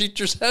stuffing your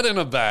teacher's head in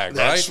a bag,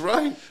 That's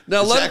right.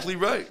 Now, exactly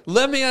right.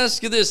 Let me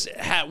ask you this.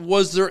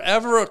 Was there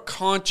ever a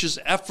conscious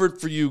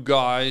effort for you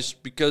guys?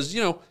 Because,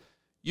 you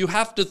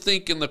have to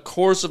think in the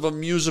course of a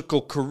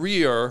musical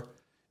career,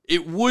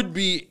 it would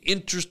be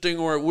interesting,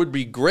 or it would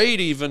be great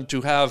even,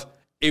 to have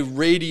a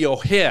radio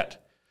hit.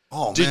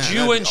 Oh, Did man,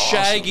 you and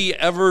Shaggy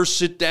ever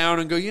sit down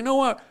and go, you know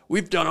what?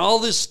 We've done all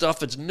this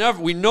stuff.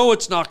 We know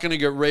it's not going to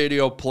get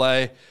radio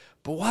play,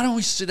 but why don't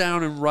we sit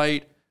down and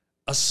write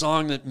a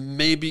song that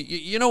maybe,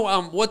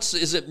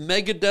 is it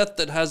Megadeth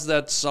that has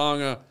that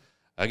song?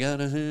 I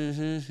gotta,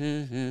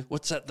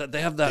 what's that?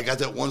 They have that. They got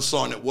that one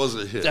song that was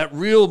a hit. That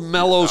real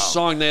mellow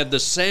song. They had the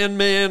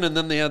Sandman, and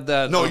then they had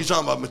that. No, you're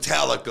talking about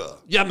Metallica.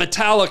 Yeah,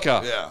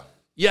 Metallica. Yeah.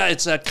 Yeah,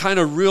 it's that kind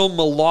of real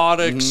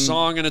melodic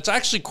song, and it's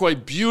actually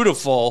quite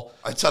beautiful.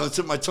 I tell it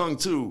to my tongue,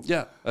 too.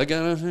 Yeah. I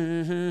gotta...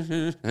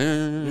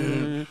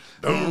 I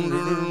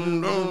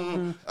don't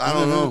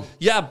know.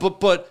 Yeah,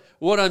 but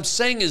what I'm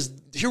saying is,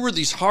 here were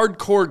these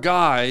hardcore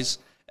guys,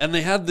 and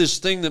they had this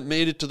thing that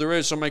made it to the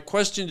radio. So my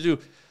question to you,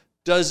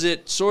 does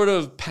it sort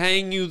of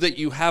pang you that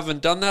you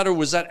haven't done that, or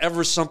was that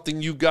ever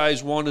something you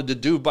guys wanted to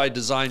do by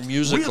design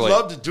musically? We'd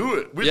love to do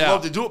it. We'd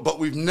love to do it, but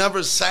we've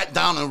never sat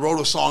down and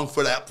wrote a song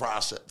for that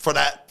process, for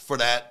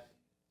that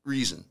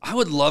reason. I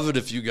would love it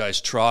if you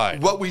guys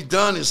tried. What we've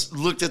done is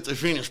looked at the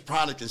finished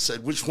product and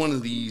said, which one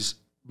of these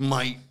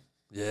might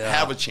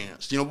have a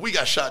chance? We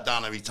got shot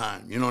down every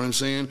time. You know what I'm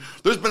saying?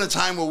 There's been a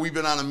time where we've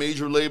been on a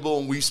major label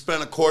and we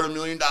spent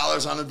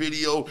 $250,000 on a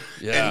video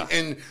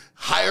and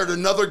hired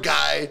another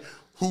guy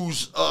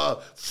who's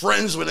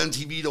friends with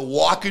MTV to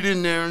walk it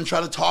in there and try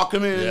to talk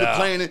him into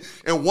playing it.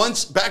 And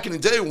back in the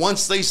day,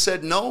 once they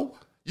said no,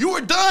 you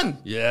were done.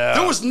 Yeah.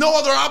 There was no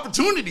other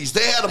opportunities.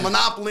 They had a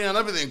monopoly on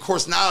everything. Of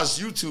course, now it's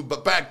YouTube,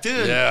 but back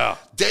then,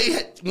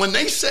 when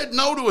they said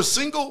no to a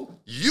single,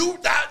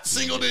 that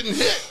single didn't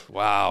hit.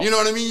 Wow. You know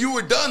what I mean? You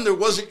were done. There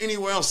wasn't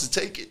anywhere else to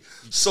take it.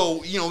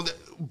 So,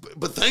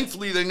 but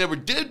thankfully they never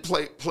did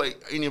play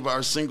any of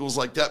our singles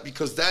like that,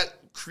 because that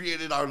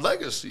created our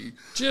legacy.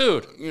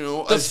 Dude,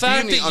 the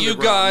fact that you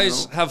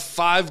guys have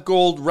 5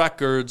 gold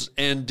records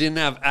and didn't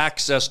have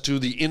access to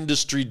the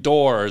industry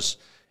doors,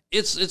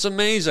 it's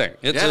amazing.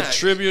 It's a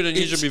tribute, and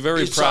you should be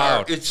very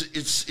proud.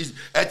 It's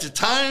at the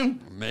time,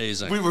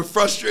 amazing. We were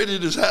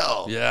frustrated as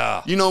hell.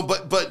 Yeah.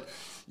 But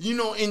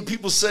and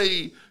people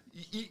say,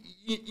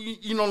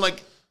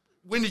 like,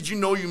 when did you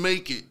know you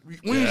make it?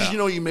 When did you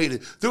know you made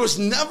it? There was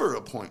never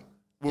a point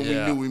when we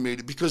knew we made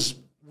it, because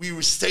we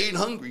stayed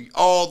hungry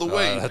all the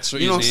way. That's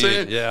what you know need. what I'm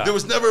saying? Yeah. There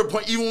was never a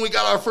point, even when we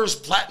got our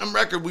first platinum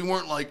record, we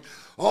weren't like,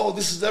 oh,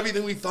 this is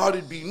everything we thought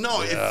it'd be.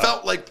 No, it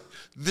felt like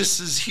this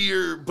is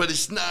here, but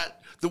it's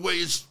not the way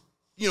it's,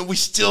 we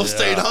still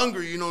stayed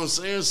hungry, you know what I'm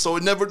saying? So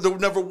there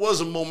never was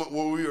a moment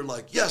where we were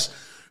like, yes,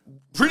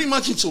 pretty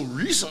much until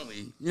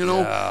recently,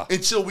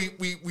 until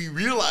we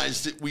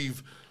realized that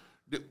we've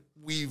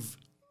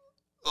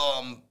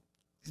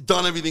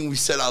done everything we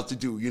set out to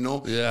do,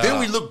 Yeah. Then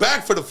we look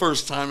back for the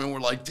first time and we're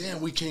like,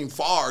 damn, we came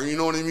far, you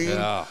know what I mean?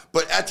 Yeah.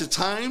 But at the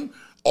time,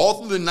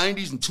 all through the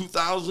 90s and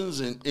 2000s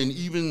and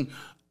even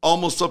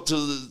almost up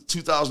to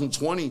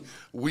 2020,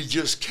 we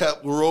just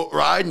kept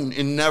riding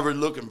and never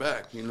looking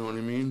back. You know what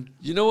I mean?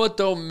 You know what,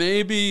 though?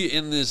 Maybe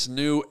in this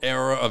new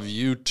era of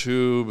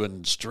YouTube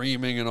and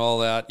streaming and all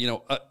that, you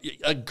know,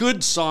 a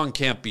good song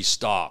can't be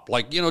stopped.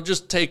 Like, you know,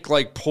 just take,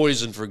 like,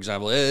 Poison, for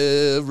example.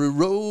 Every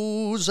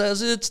rose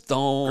has its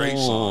thorn. Great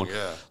song,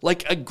 yeah.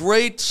 Like, a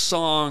great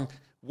song,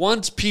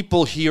 once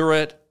people hear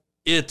it,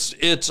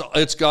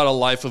 it's got a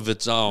life of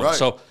its own. Right.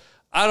 So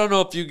I don't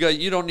know if you guys,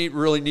 you don't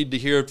really need to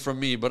hear it from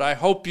me, but I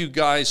hope you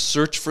guys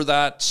search for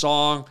that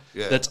song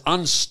that's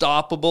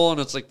unstoppable, and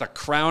it's like the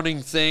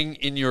crowning thing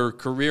in your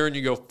career, and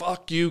you go,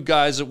 fuck you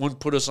guys that wouldn't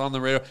put us on the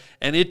radio,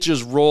 and it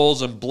just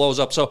rolls and blows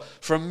up. So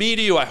from me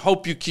to you, I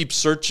hope you keep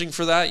searching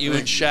for that, you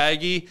and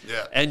Shaggy,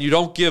 and you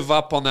don't give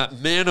up on that.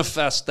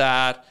 Manifest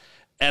that.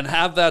 And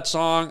have that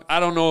song. I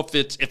don't know if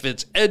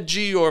it's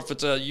edgy or if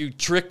it's you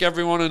trick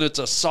everyone and it's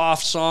a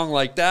soft song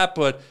like that,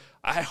 but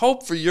I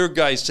hope for your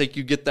guys' sake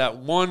you get that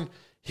one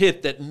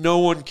hit that no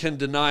one can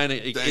deny, and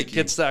it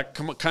gets that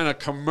kind of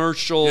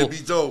commercial. It'd be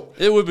dope.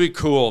 It would be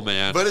cool,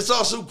 man. But it's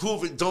also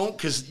cool if it don't,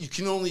 because you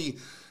can only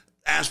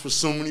ask for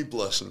so many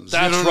blessings.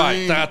 That's you know right. I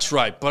mean? That's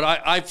right. But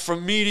I,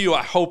 from me to you,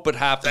 I hope it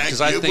happens, because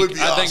I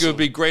think it would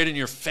be great, and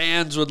your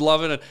fans would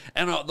love it,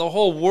 and the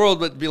whole world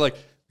would be like,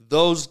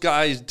 those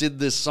guys did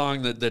this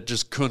song that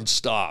just couldn't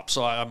stop.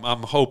 So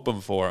I'm hoping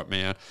for it,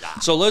 man. Yeah.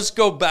 So let's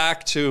go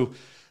back to,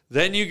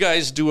 then you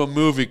guys do a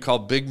movie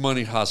called Big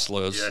Money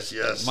Hustlas. Yes,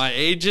 yes. My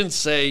agents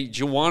say, do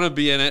you want to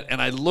be in it? And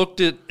I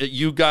looked at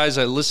you guys,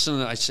 I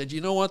listened, and I said,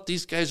 you know what?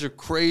 These guys are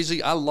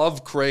crazy. I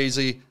love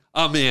crazy.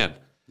 I'm in.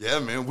 Yeah,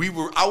 man.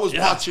 I was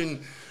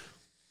watching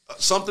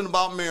Something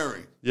About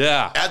Mary.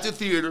 Yeah. At the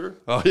theater.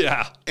 Oh,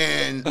 yeah.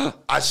 And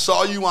I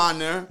saw you on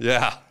there.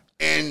 Yeah.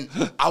 And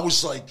I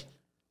was like,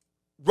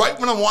 right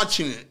when I'm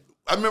watching it,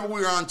 I remember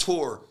we were on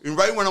tour, and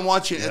right when I'm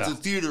watching it at the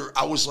theater,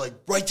 I was like,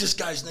 write this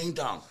guy's name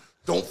down.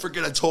 Don't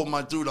forget, I told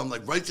my dude, I'm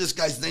like, write this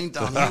guy's name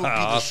down. He would be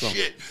Awesome. the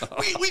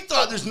shit. We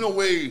thought there's no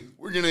way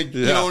we're going to,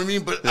 you know what I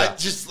mean? But I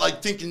just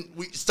like thinking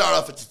we start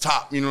off at the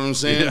top, you know what I'm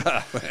saying?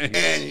 Yeah,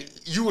 and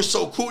you were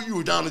so cool, you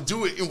were down to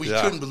do it, and we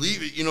couldn't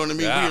believe it, you know what I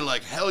mean? Yeah. We were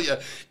like, hell yeah.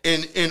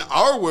 And in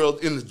our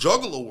world, in the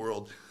Juggalo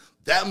world,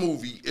 that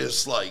movie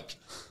is like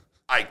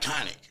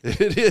iconic.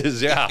 It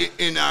is, yeah.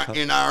 In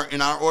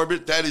our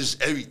orbit, that is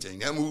everything.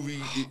 That movie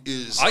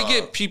is.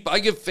 I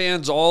get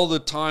fans all the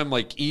time,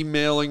 like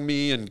emailing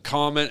me and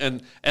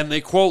comment, and they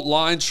quote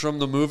lines from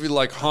the movie,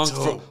 like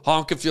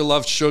 "honk if you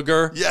love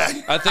sugar." Yeah,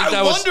 I think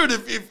that was. I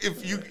wondered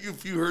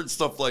if you heard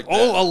stuff like that.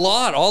 Oh, a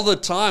lot, all the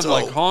time, Dope.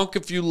 like "honk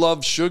if you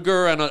love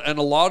sugar," and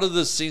a lot of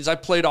the scenes. I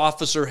played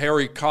Officer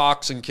Harry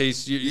Cox, in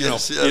case you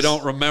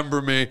don't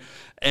remember me.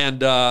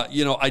 And,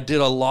 you know, I did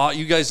a lot.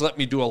 You guys let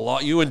me do a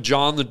lot. You and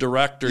John, the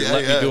director,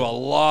 let me do a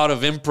lot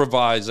of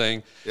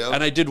improvising. Yep.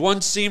 And I did one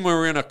scene where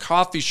we were in a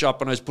coffee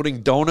shop and I was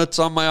putting donuts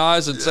on my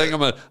eyes and saying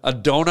I'm a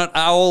donut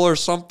owl or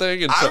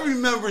something. And I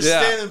remember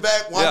standing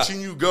back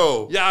watching you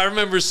go. Yeah, I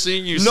remember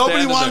seeing you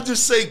Nobody wanted to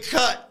say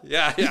cut.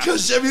 Yeah.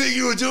 Because everything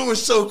you were doing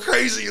was so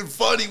crazy and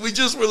funny. We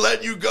just were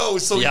letting you go.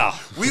 So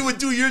we would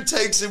do your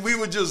takes and we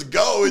would just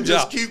go and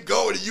just keep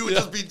going. And you would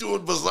just be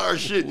doing bizarre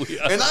shit.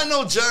 And I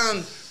know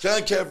John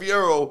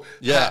Caviero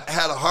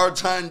had a hard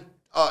time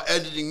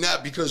editing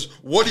that, because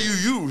what do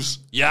you use?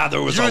 Yeah,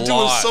 there was a lot. You're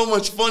doing so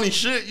much funny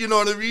shit, you know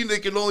what I mean? They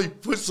can only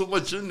put so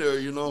much in there,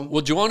 you know?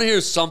 Well, do you want to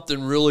hear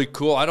something really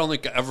cool? I don't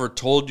think I ever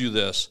told you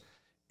this.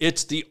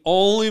 It's the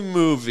only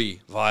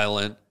movie,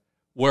 Violent,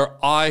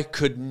 where I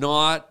could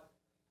not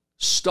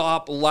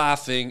stop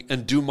laughing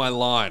and do my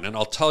line. And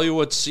I'll tell you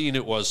what scene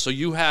it was. So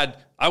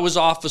I was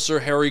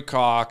Officer Harry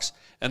Cox,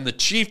 and the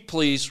chief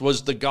police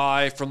was the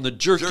guy from the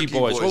Jerky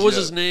Boys. What was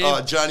his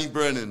name? Johnny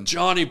Brennan.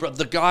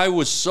 The guy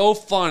was so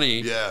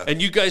funny. Yeah.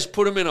 And you guys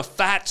put him in a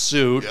fat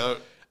suit. Yeah.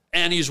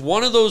 And he's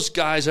one of those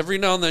guys, every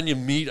now and then you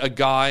meet a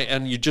guy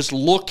and you just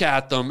look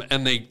at them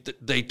and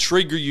they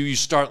trigger you. You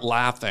start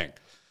laughing.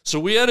 So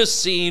we had a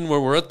scene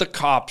where we're at the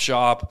cop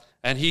shop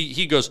and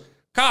he goes,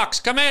 "Cox,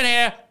 come in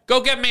here.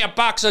 Go get me a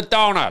box of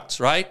donuts,"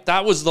 right?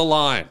 That was the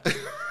line.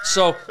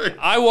 So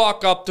I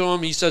walk up to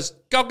him. He says,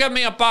 "Go get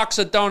me a box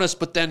of donuts."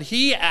 But then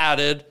he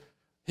added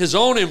his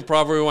own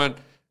improv where he went,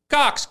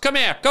 "Cox, come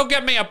here. Go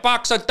get me a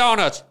box of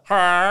donuts."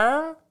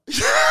 Huh?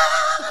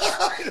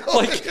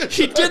 Like,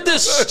 he did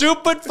this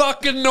stupid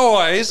fucking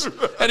noise,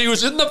 and he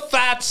was in the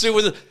fat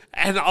suit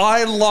and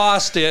I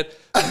lost it.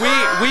 We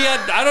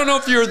had, I don't know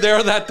if you were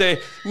there that day.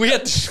 We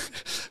had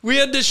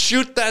to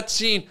shoot that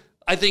scene,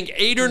 I think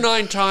 8 or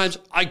 9 times.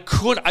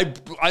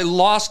 I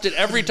lost it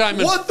every time.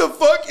 What the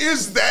fuck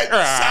is that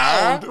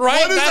sound?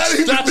 Right? What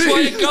does That's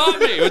why it got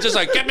me. It was just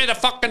like, "Get me the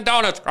fucking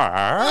donuts."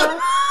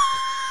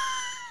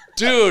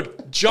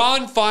 Dude,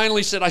 John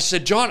finally said, I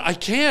said, "John, I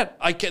can't.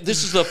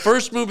 This is the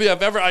first movie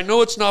I've ever, I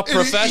know it's not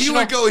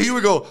professional." He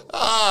would go,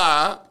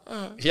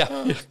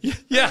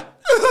 Yeah.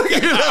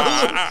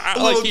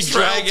 Like he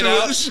drag it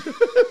out.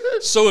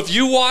 So if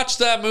you watch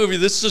that movie,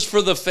 this is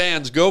for the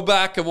fans. Go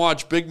back and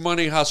watch Big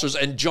Money Hustlers.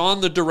 And John,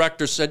 the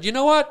director, said, "You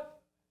know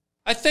what?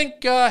 I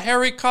think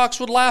Harry Cox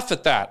would laugh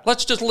at that.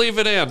 Let's just leave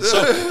it in.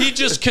 So he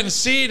just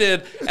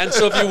conceded, and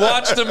so if you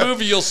watch the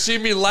movie, you'll see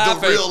me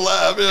laughing. The real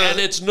laugh, yeah. And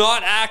it's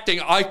not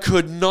acting. I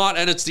could not,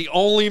 and it's the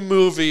only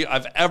movie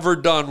I've ever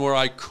done where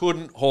I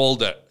couldn't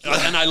hold it.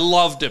 And I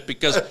loved it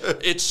because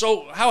it's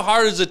so, how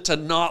hard is it to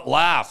not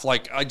laugh?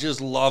 Like, I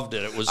just loved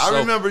it. It was so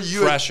remember you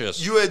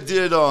precious. You had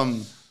did,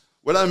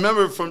 what I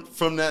remember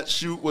from that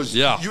shoot was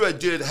you had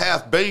did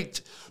Half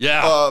Baked.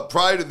 Yeah.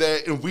 Prior to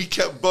that, and we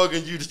kept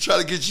bugging you to try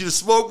to get you to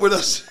smoke with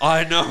us.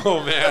 I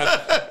know, man.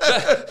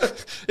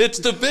 It's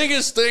the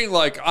biggest thing.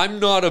 Like, I'm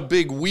not a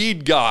big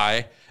weed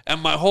guy, and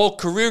my whole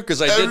career,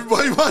 because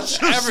everybody wants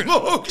you to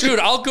smoke. Dude,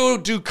 I'll go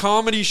do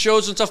comedy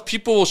shows and stuff.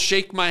 People will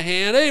shake my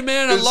hand. Hey,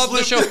 man, I love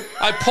the show.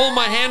 I pull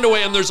my hand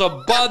away, and there's a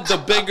bud the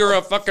bigger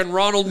of fucking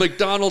Ronald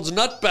McDonald's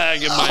nut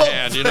bag in my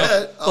hand, you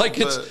know?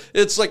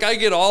 It's like I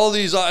get all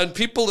these, and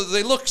people,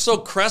 they look so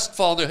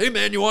crestfallen. They're, hey,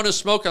 man, you want to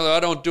smoke? I'm like,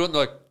 I don't do it. And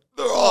they're like,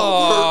 they're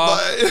all hurt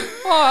by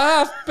it.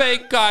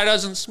 Half-baked guy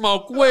doesn't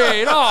smoke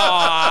weed.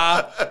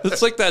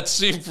 It's like that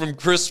scene from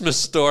Christmas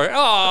Story.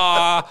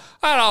 I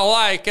don't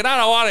like it. I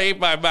don't want to eat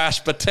my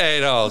mashed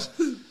potatoes.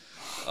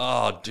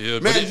 Oh,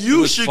 dude. Man,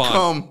 you should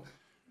come.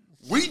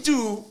 We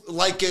do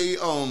like a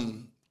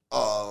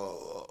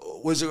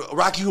was it a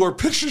Rocky Horror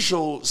Picture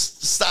Show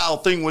style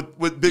thing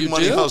with Big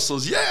Money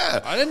Hustlas?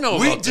 Yeah. I didn't know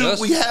about this.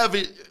 We have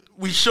it.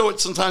 We show it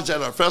sometimes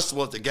at our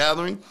festival at the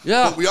Gathering.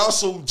 Yeah. But we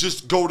also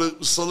just go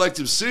to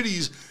selective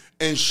cities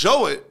and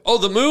show it. Oh,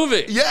 the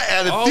movie. Yeah,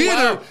 at a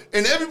theater. Wow.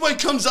 And everybody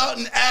comes out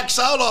and acts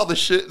out all the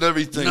shit and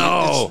everything.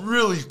 No. It's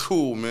really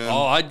cool, man.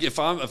 Oh, if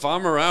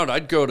I'm around,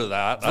 I'd go to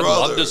that. I'd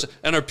Brother. love this.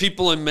 And are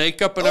people in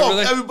makeup and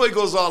everything? Everybody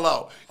goes all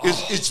out.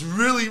 It's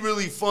really,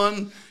 really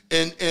fun.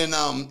 And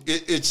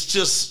it's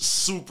just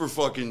super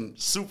fucking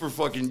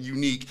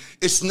unique.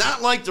 It's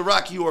not like the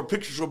Rocky Horror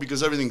Picture Show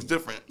because everything's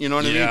different. You know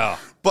what I mean?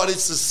 But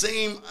it's the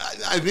same.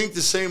 I think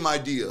the same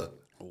idea.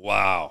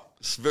 Wow,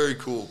 it's very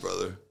cool,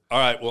 brother. All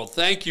right, well,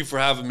 thank you for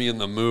having me in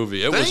the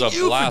movie. It was a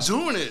blast.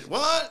 Thank you for doing it.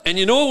 What? And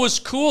you know what was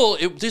cool?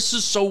 This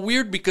is so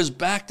weird because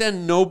back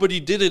then nobody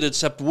did it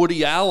except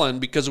Woody Allen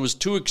because it was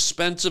too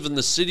expensive and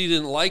the city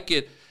didn't like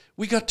it.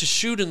 We got to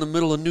shoot in the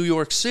middle of New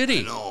York City.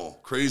 I know,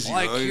 crazy,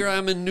 like, right? Here I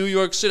am in New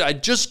York City. I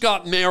just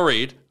got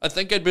married. I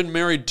think I'd been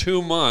married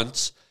 2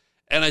 months.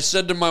 And I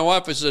said to my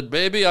wife, I said,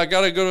 baby, I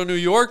got to go to New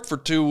York for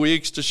 2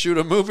 weeks to shoot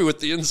a movie with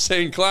the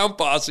Insane Clown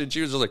Posse. And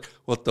she was like,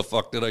 what the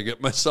fuck did I get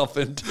myself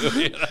into?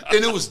 You know?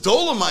 And it was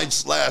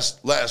Dolomite's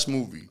last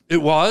movie. It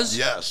was?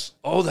 Yes.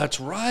 Oh, that's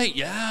right.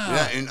 Yeah.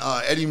 Yeah, and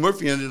Eddie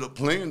Murphy ended up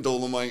playing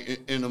Dolomite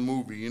in a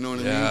movie. You know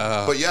what I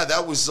mean? But yeah,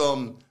 that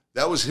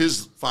was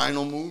his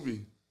final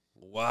movie.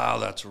 Wow,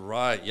 that's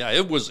right. Yeah,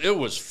 it was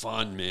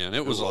fun, man.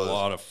 It was a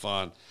lot of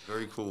fun.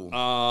 Very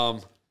cool.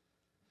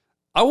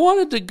 I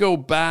wanted to go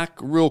back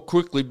real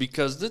quickly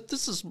because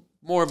this is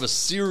more of a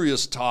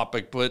serious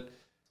topic,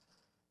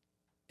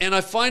 and I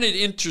find it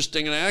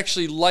interesting, and I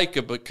actually like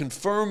it, but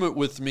confirm it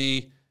with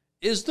me.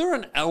 Is there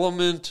an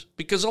element,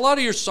 because a lot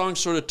of your songs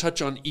sort of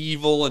touch on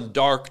evil and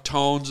dark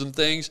tones and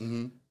things,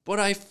 but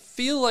I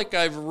feel like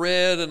I've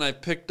read and I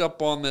picked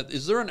up on that.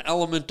 Is there an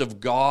element of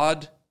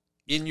God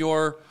in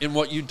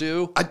what you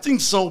do? I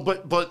think so,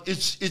 but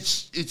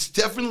it's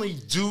definitely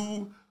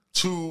due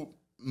to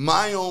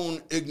my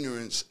own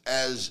ignorance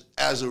as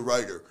a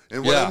writer.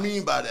 And what I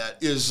mean by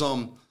that is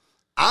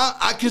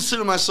I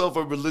consider myself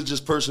a religious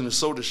person, and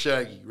so does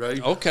Shaggy,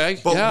 right? Okay.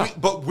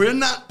 But we're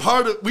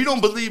not we don't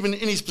believe in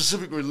any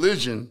specific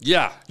religion.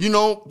 Yeah. You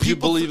know,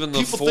 people you believe in the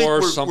people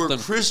Force, think something.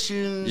 We're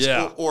Christians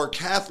or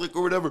Catholic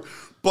or whatever.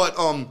 But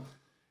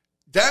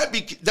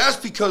that's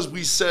because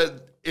we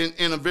said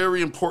in a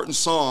very important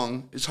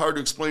song, it's hard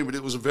to explain, but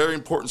it was a very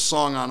important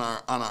song on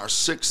our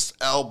 6th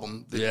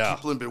album that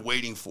people have been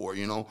waiting for,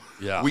 you know?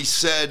 Yeah. We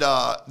said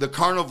the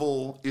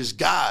carnival is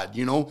God,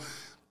 you know?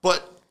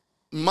 But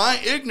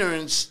my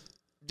ignorance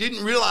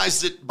didn't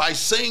realize that by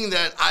saying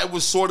that I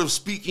was sort of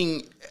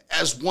speaking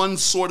as one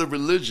sort of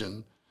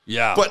religion.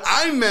 Yeah. But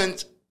I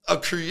meant a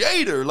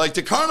creator. Like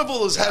the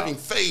carnival is having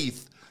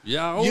faith.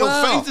 Yeah, oh, you know,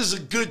 wow. faith is a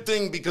good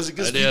thing because it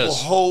gives people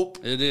hope.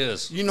 It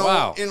is. You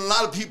know, and a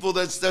lot of people,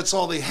 that's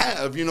all they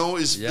have, you know,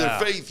 is their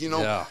faith, you know.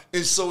 Yeah.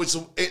 And so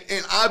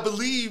and I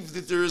believe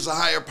that there is a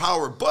higher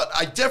power, but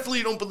I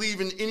definitely don't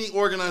believe in any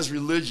organized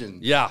religion.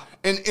 Yeah.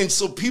 And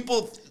so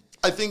people,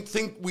 I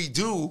think we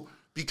do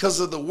because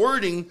of the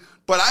wording,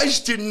 but I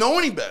just didn't know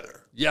any better.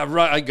 Yeah,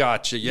 right. I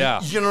got you. Yeah.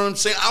 You know what I'm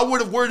saying? I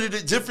would have worded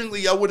it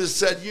differently. I would have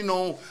said, you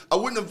know,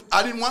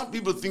 I didn't want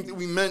people to think that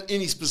we meant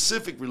any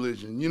specific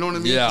religion. You know what I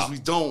mean? Because we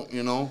don't,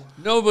 you know?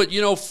 No, but,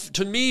 you know,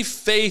 to me,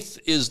 faith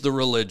is the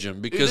religion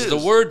because the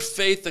word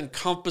faith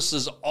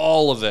encompasses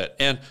all of it.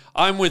 And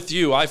I'm with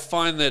you. I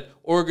find that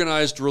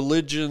organized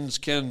religions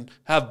can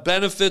have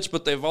benefits,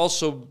 but they've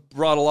also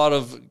brought a lot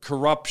of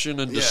corruption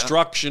and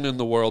destruction in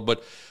the world.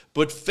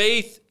 But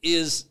faith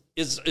is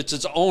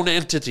its own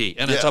entity,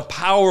 and it's a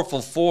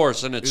powerful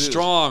force, and it's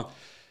strong.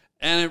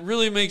 And it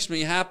really makes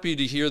me happy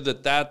to hear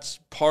that that's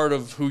part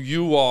of who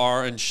you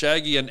are and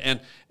Shaggy.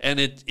 And And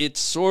it's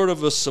sort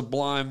of a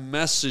sublime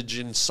message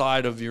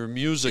inside of your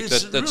music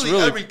that's really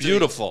really everything.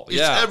 beautiful. It's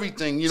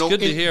everything, you know. It's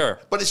good to hear.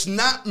 But it's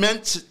not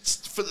meant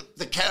for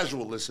the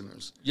casual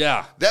listeners.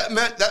 Yeah.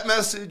 That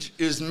message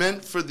is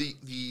meant for the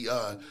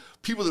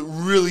people that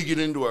really get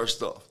into our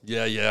stuff.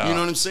 Yeah, yeah. You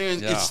know what I'm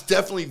saying? Yeah. It's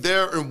definitely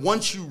there. And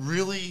once you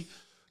really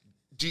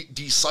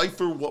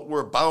decipher what we're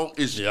about,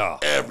 it's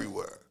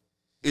everywhere.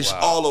 It's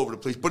all over the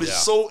place. But it's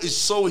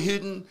so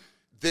hidden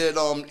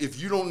that if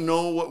you don't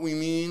know what we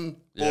mean,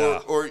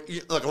 or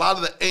like a lot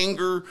of the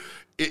anger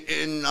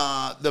in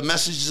the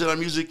messages in our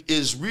music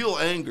is real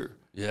anger.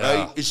 Yeah.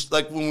 Right? It's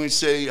like when we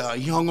say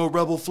young or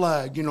rebel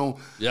flag, you know,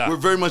 we're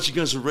very much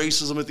against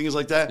racism and things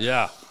like that.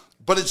 Yeah.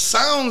 But it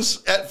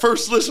sounds at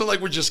first listen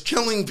like we're just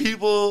killing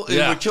people and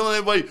we're killing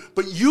everybody.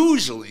 But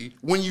usually,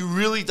 when you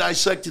really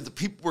dissect it, the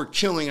people we're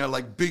killing are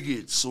like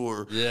bigots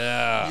or, you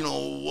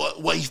know,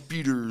 wife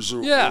beaters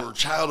or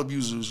child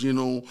abusers, you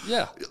know.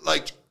 Yeah.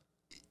 Like,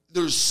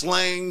 there's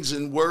slangs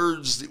and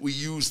words that we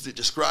use that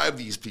describe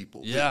these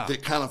people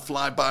that kind of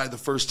fly by the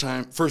first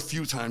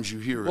few times you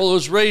hear it. Well, it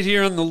was right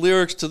here in the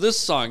lyrics to this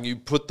song. You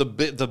put the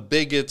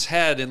bigot's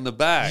head in the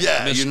bag.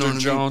 Yeah, Mr. you know what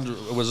Jones I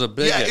mean? was a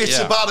bigot. Yeah, it's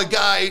about a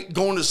guy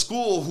going to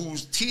school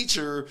whose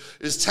teacher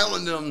is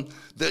telling them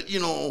that, you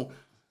know,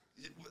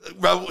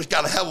 Rebel's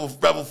got to have a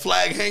rebel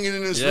flag hanging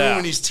in his room,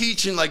 and he's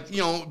teaching, like,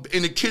 you know,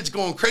 and the kid's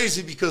going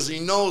crazy because he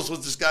knows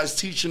what this guy's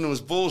teaching him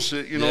is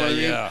bullshit, you know what I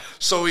mean? Yeah.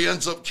 So he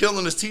ends up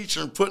killing his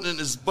teacher and putting it in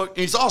his book. And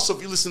he's also,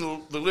 if you listen to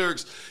the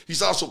lyrics,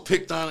 he's also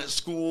picked on at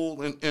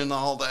school and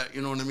all that,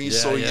 you know what I mean?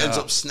 So he ends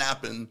up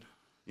snapping.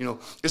 You know,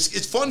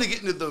 it's fun to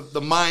get into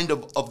the mind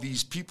of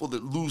these people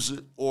that lose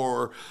it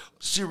or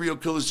serial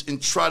killers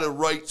and try to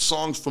write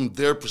songs from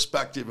their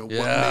perspective and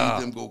what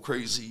made them go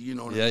crazy, you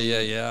know what I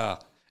mean? Yeah.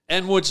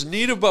 And what's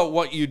neat about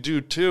what you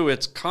do, too,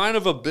 it's kind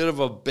of a bit of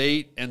a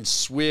bait and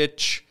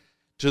switch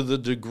to the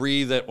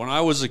degree that when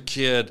I was a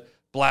kid,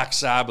 Black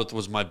Sabbath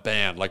was my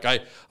band. Like,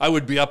 I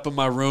would be up in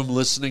my room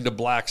listening to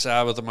Black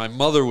Sabbath, and my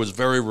mother was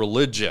very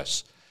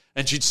religious.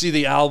 And she'd see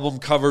the album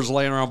covers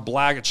laying around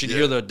black, and she'd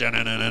hear the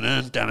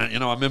dun-dun-dun-dun-dun, you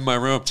know, I'm in my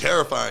room.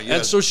 Terrifying, yeah.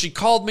 And so she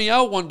called me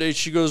out one day.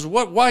 She goes,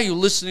 why are you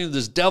listening to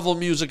this devil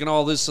music and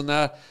all this and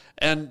that?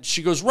 And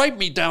she goes, write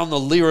me down the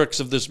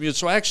lyrics of this music.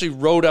 So I actually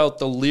wrote out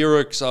the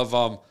lyrics of,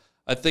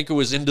 I think it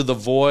was Into the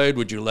Void.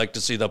 Would you like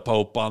to see the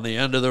Pope on the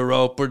end of the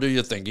rope, or do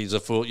you think he's a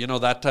fool? You know,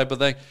 that type of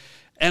thing.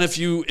 And if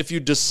you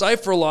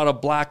decipher a lot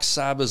of Black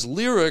Sabbath's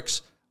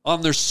lyrics,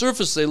 on their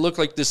surface, they look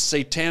like this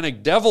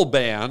satanic devil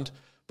band,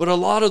 but a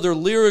lot of their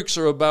lyrics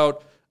are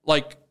about,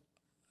 like,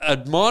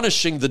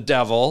 admonishing the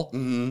devil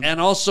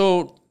and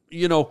also,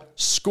 you know,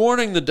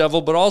 scorning the devil,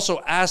 but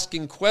also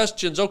asking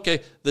questions.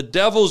 Okay, the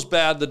devil's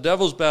bad,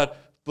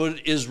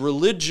 but is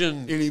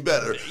religion any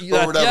better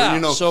or whatever,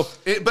 you know? So,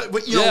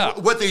 but you know,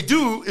 what they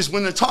do is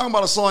when they're talking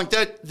about a song like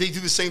that, they do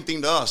the same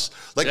thing to us.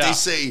 Like they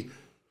say,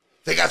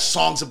 they got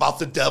songs about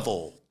the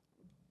devil.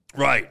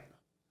 Right.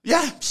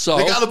 Yeah, so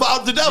they got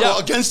about the devil,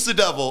 against the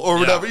devil, or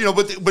whatever, you know.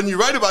 But when you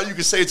write about it, you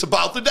can say it's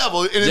about the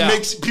devil, and it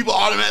makes people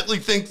automatically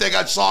think they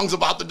got songs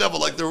about the devil,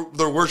 like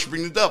they're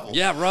worshiping the devil.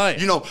 Yeah, right.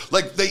 You know,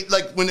 like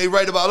when they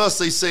write about us,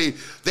 they say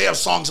they have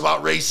songs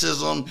about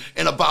racism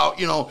and about,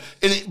 you know,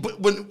 but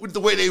with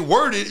the way they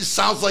word it, it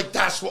sounds like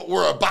that's what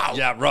we're about.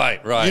 Yeah, right.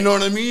 You know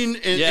what I mean?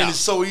 And it's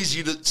so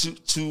easy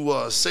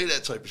to say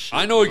that type of shit.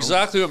 I know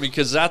exactly what I mean,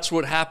 because that's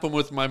what happened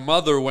with my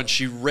mother when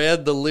she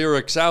read the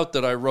lyrics out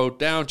that I wrote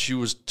down. She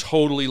was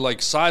totally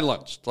like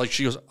silenced. Like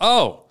she goes,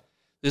 oh,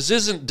 this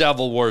isn't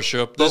devil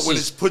worship. But when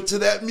it's put to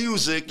that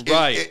music,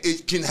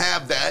 it can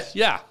have that.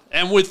 Yeah.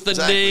 And with the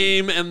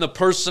name and the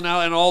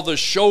personality and all the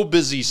show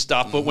busy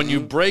stuff. But when you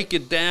break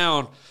it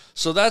down,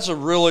 so that's a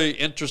really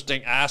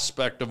interesting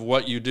aspect of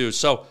what you do.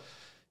 So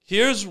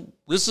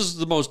this is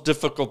the most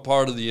difficult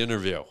part of the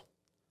interview.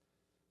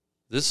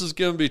 This is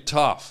going to be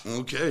tough.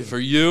 Okay. For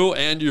you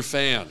and your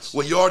fans.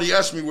 Well, you already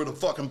asked me where the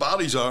fucking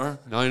bodies are.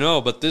 I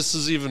know, but this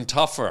is even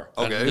tougher.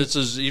 Okay. And this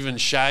is even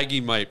Shaggy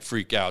might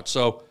freak out.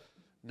 So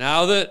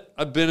now that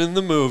I've been in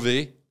the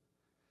movie,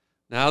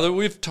 now that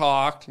we've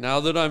talked, now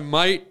that I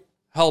might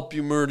help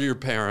you murder your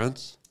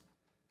parents.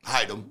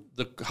 Hide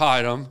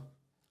them.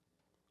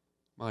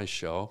 My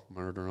show,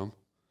 murder them.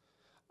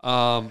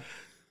 Well,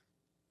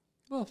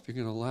 if you're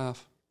going to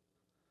laugh.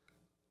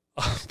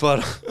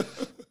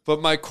 But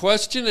my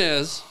question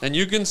is, and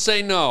you can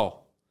say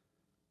no,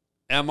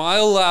 am I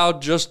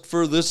allowed just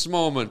for this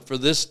moment, for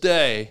this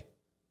day,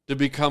 to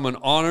become an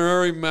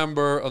honorary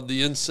member of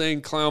the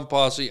Insane Clown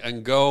Posse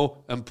and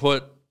go and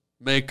put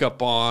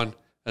makeup on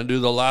and do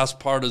the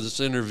last part of this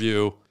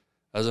interview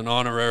as an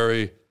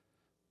honorary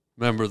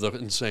member of the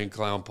Insane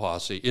Clown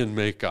Posse in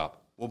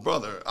makeup? Well,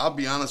 brother, I'll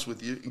be honest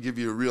with you and give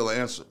you a real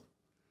answer.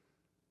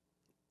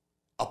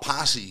 A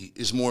posse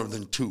is more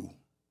than two,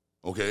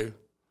 okay?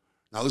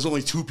 Now, there's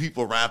only two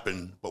people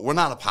rapping, but we're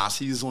not a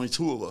posse. There's only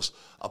two of us.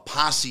 A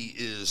posse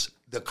is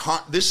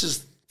this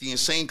is the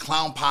Insane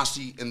Clown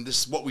Posse, and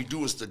this what we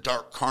do is the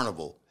Dark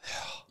Carnival.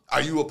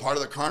 Are you a part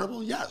of the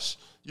carnival? Yes.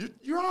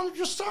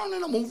 You're starring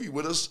in a movie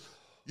with us.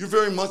 You're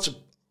very much an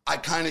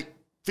iconic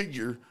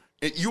figure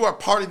You are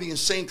part of the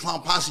Insane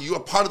Clown Posse. You are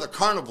part of the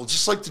carnival,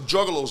 just like the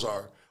Juggalos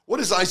are. What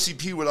is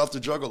ICP without the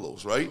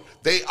Juggalos, right?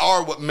 They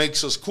are what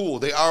makes us cool.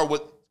 They are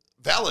what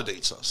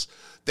validates us.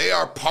 They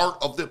are part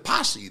of the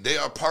posse. They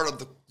are part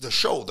of the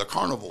show, the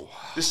carnival.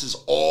 This is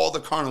all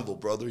the carnival,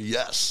 brother.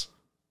 Yes.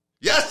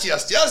 Yes,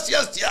 yes, yes,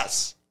 yes,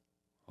 yes.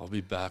 I'll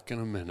be back in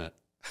a minute.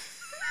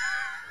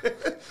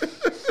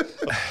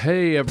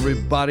 Hey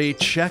everybody,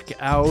 check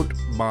out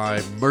my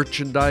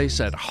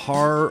merchandise at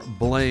harbling.com.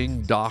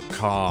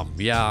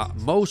 Yeah,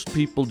 most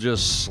people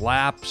just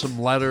slap some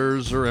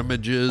letters or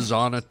images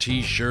on a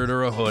t-shirt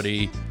or a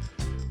hoodie,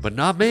 but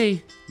not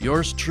me.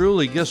 Yours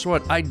truly. Guess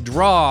what? I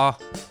draw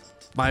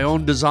my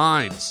own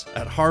designs.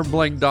 At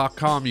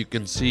harbling.com you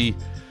can see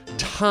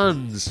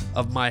tons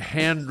of my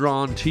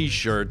hand-drawn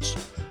t-shirts.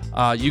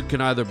 You can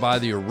either buy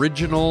the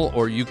original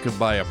or you can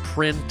buy a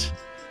print.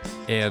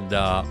 And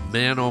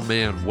man, oh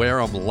man,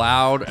 wear them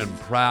loud and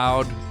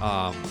proud.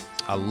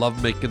 I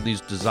love making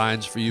these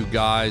designs for you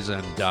guys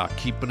and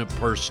keeping it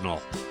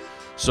personal.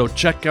 So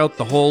check out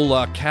the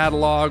whole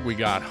catalog. We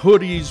got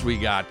hoodies, we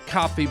got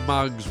coffee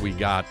mugs, we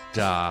got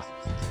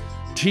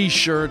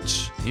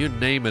t-shirts, you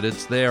name it,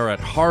 it's there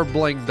at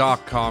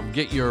harbling.com.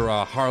 Get your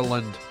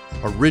Harland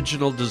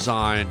original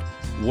design,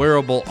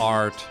 wearable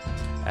art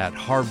at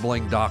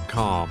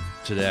harbling.com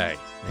today.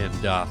 And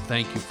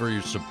thank you for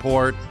your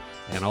support.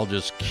 And I'll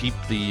just keep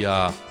the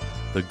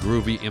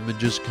groovy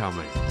images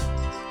coming.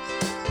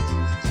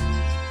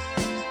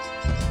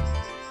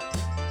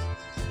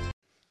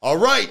 All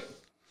right,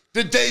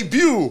 the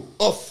debut,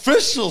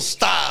 official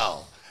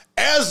style,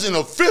 as an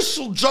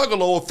official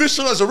Juggalo,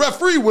 official as a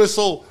referee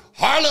whistle,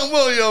 Harland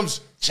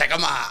Williams. Check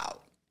him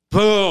out.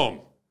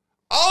 Boom.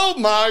 Oh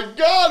my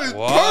God, it's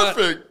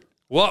perfect.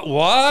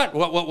 What?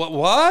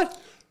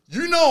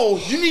 You know,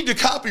 you need to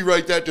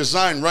copyright that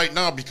design right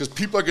now because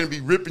people are going to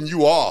be ripping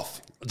you off.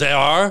 They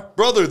are?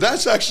 Brother,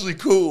 that's actually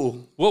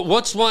cool.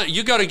 What's one?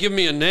 You got to give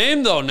me a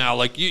name, though, now.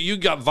 Like, you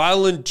got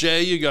Violent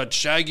J, you got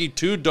Shaggy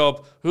 2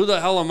 Dope. Who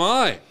the hell am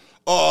I?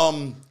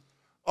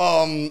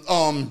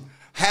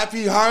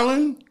 Happy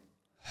Harland?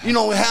 You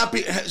know,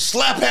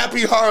 Slap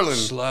Happy Harland.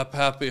 Slap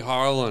Happy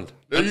Harland.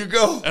 There you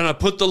go. And I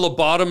put the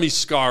lobotomy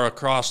scar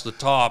across the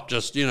top,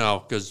 just, you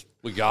know, because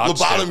we got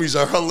lobotomies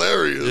are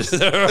hilarious.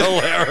 They're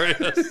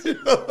hilarious.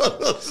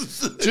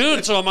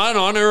 Dude, so am I an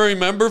honorary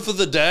member for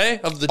the day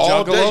of the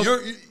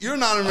Juggalo? You're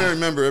an honorary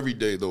member every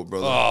day, though,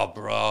 brother. Oh,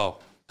 bro.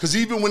 Because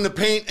even when the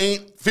paint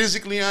ain't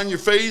physically on your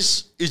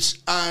face,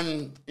 it's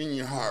in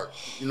your heart.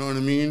 You know what I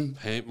mean?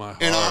 Paint my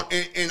heart.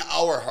 In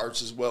our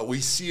hearts as well.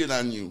 We see it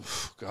on you.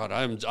 God,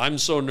 I'm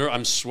so nervous.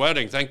 I'm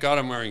sweating. Thank God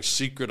I'm wearing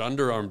secret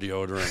underarm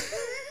deodorant.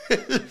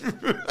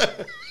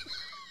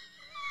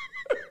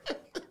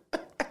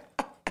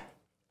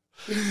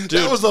 Dude,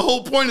 that was the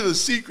whole point of the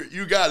secret.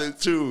 You got it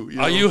too. You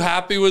know? Are you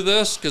happy with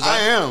this? Because I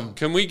am.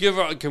 Can we do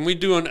an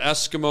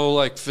Eskimo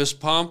like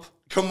fist pump?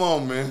 Come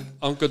on, man.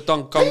 Unka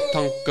dunka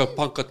tunka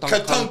punka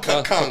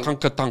tunka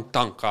tunka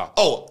tunka.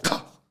 Oh,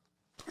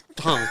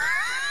 tunk.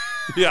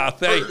 Yeah,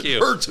 thank you.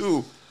 Her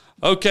too.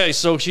 Okay,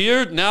 so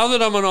here now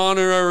that I'm an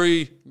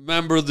honorary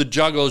member of the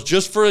Juggalos,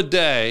 just for a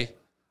day,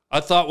 I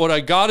thought what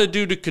I got to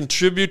do to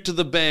contribute to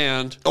the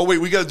band. Oh, wait,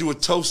 we got to do a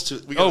toast.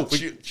 We got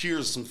to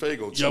cheers some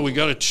Faygo. Yeah, we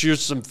got to cheers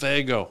some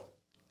Faygo.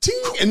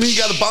 Ting! And then you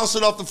got to bounce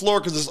it off the floor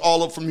because it's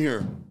all up from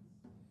here.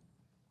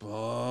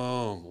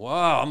 Boom.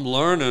 Wow, I'm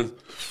learning.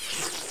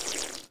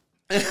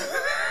 It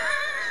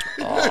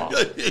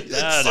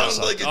sounds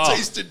like it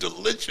tasted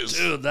delicious.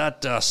 Dude,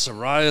 that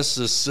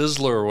psoriasis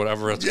sizzler or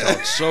whatever it's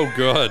called, so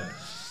good.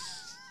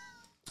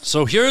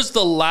 So here's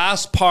the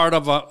last part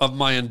of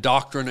my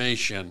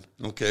indoctrination.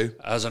 Okay.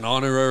 As an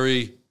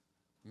honorary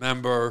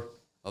member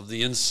of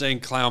the Insane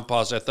Clown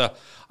Posse, I thought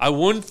I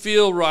wouldn't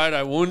feel right,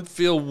 I wouldn't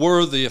feel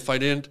worthy if I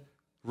didn't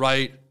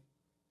write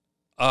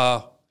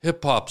a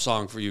hip-hop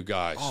song for you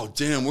guys. Oh,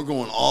 damn, we're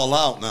going all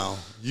out now.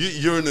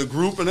 You're in a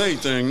group and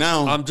anything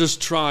now. I'm just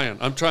trying.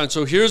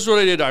 So here's what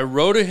I did. I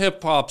wrote a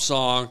hip-hop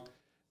song,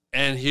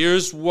 and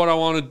here's what I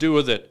want to do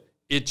with it.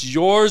 It's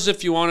yours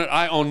if you want it.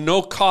 I own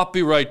no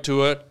copyright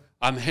to it.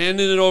 I'm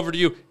handing it over to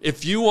you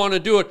if you want to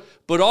do it.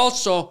 But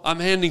also,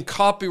 I'm handing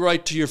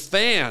copyright to your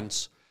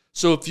fans.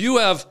 So if you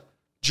have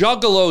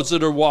juggalos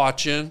that are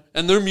watching,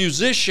 and they're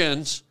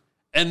musicians,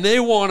 and they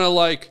want to,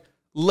 like,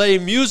 lay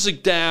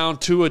music down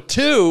to it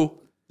too.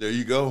 There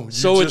you go.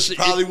 You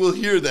probably will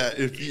hear that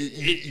if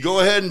you go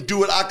ahead and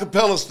do it a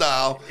cappella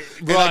style,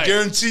 and I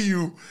guarantee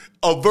you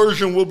a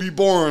version will be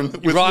born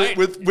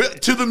with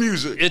to the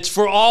music. It's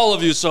for all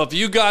of you. So if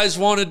you guys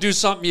want to do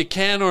something, you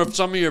can, or if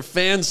some of your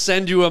fans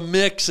send you a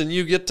mix and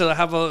you get to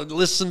have a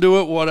listen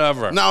to it,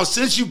 whatever. Now,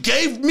 since you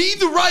gave me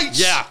the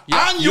rights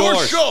on your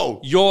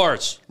show.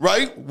 Yours.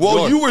 Right?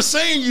 Well, you were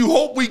saying you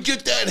hope we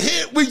get that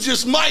hit. We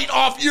just might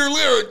off your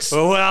lyrics.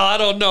 Well, I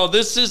don't know.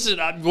 This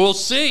isn't, we'll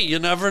see. You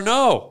never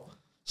know.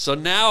 So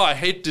now I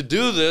hate to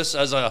do this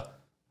as a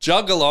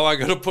juggalo. I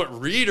got to put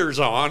readers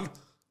on.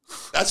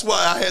 That's why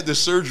I had the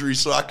surgery,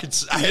 so I had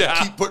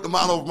to keep putting them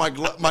on over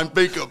my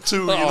makeup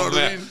too. You know what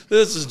I mean?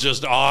 This is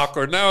just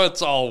awkward. Now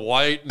it's all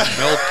white and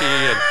milky,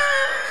 and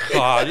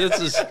God, this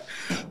is.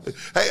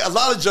 Hey, a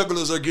lot of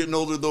jugglers are getting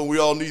older, though. We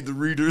all need the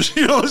readers.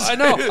 You know what I'm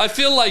I saying? know. I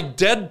feel like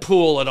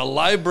Deadpool at a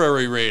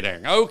library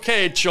reading.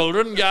 Okay,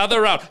 children,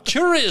 gather round.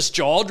 Curious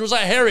George was a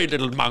hairy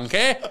little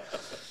monkey.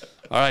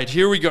 All right,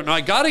 here we go. Now,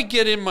 I got to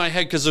get in my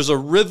head because there's a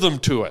rhythm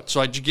to it.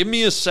 So give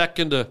me a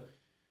second to...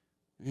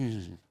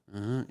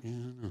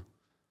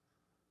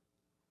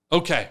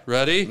 Okay,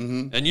 ready?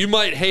 And you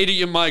might hate it,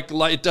 you might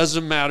like it.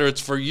 Doesn't matter.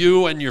 It's for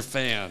you and your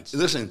fans.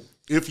 Listen,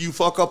 if you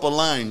fuck up a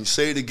line,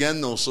 say it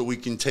again, though, so we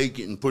can take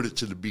it and put it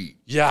to the beat.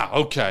 Yeah,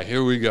 okay,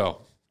 here we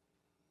go.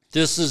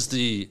 This is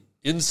the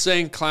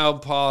Insane Clown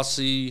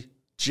Posse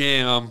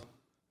Jam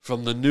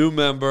from the new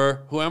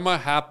member. Who am I?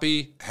 Slap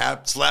Happy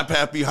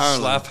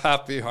Harland. Slap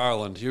Happy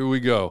Harland. Here we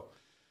go.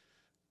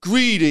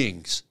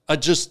 Greetings. I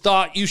just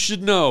thought you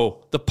should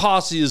know the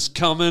posse is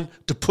coming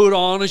to put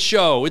on a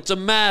show. It's a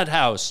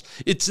madhouse.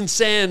 It's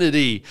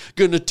insanity.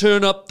 Gonna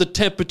turn up the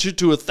temperature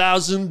to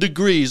 1,000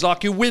 degrees.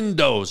 Lock your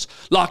windows.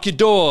 Lock your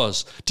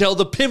doors. Tell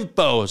the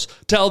pimpos.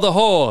 Tell the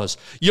whores.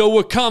 Yo,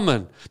 we're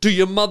coming to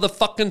your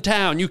motherfucking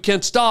town. You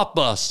can't stop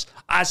us.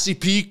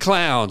 ICP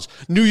clowns,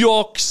 New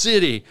York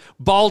City,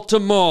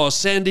 Baltimore,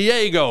 San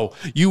Diego.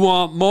 You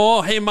want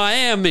more? Hey,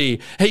 Miami.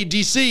 Hey,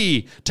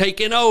 DC.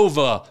 Taking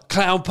over.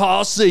 Clown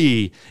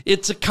Posse.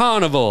 It's a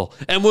carnival,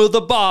 and we're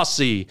the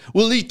bossy.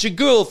 We'll eat your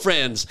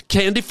girlfriends,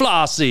 Candy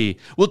Flossie.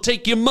 We'll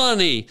take your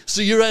money,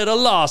 so you're at a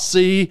loss,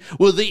 see?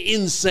 We're the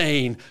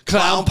Insane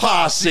Clown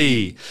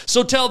Posse.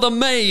 So tell the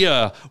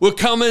mayor we're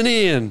coming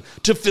in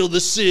to fill the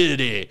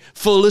city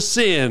full of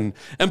sin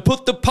and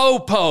put the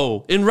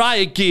po-po in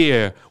riot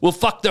gear. We'll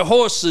fuck their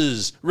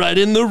horses right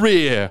in the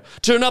rear.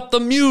 Turn up the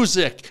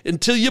music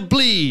until you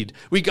bleed.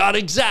 We got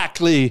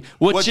exactly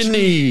what you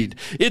need.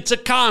 It's a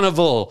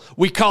carnival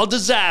we call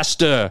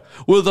disaster.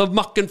 We're the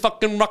muckin'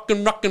 fucking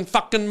rockin'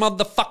 fucking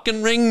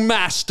motherfucking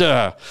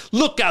ringmaster.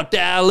 Look out,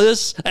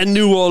 Dallas and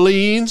New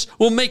Orleans.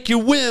 We'll make you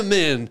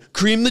women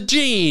cream the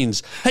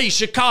jeans. Hey,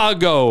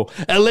 Chicago,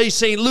 LA,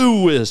 St.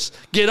 Louis,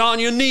 get on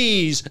your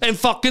knees and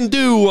fucking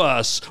do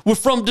us. We're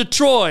from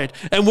Detroit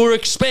and we're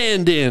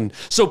expanding.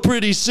 So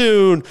pretty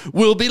soon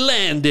we'll be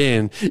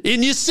landing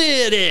in your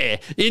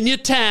city, in your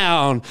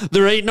town.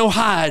 There ain't no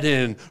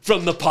hiding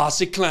from the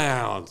posse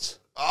clowns.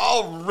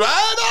 All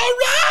right.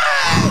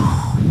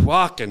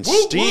 Walking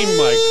steam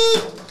like.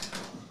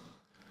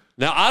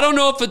 Now, I don't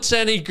know if it's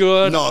any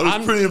good. No, it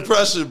was pretty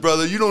impressive,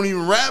 brother. You don't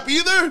even rap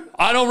either?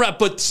 I don't rap,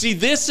 but see,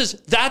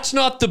 that's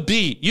not the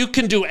beat. You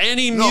can do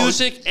any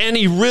music,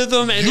 any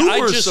rhythm, and you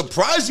were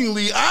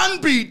surprisingly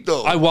on beat,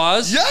 though. I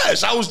was?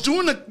 Yes, I was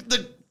doing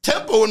the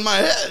tempo in my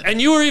head.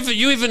 And you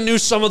even knew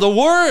some of the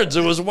words.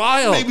 It was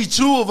wild. Maybe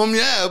two of them,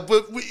 yeah.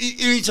 But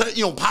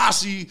anytime,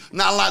 posse,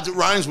 not a lot that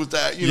rhymes with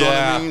that. You know what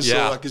I mean?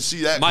 Yeah. So I could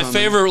see that. My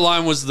favorite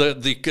line was the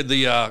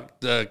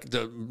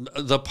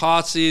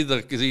posse,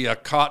 the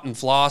cotton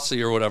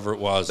flossy or whatever it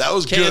was. That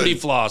was Candy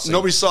good. flossy.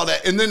 Nobody saw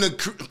that. And then the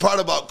part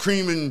about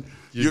creaming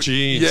your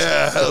jeans.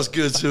 Yeah, that was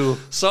good too.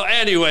 So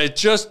anyway,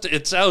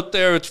 it's out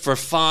there. It's for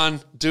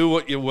fun. Do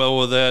what you will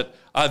with it.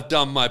 I've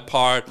done my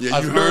part. Yeah,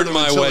 I've heard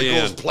my way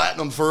it goes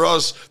platinum for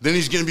us. Then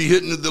he's going to be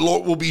hitting the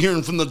Lord. We'll be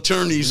hearing from the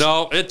attorneys.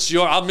 No, it's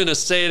yours. I'm going to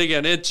say it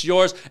again. It's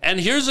yours. And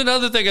here's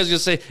another thing I was going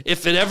to say.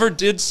 If it ever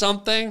did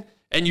something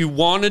and you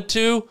wanted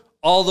to,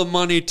 all the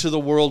money to the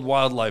World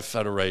Wildlife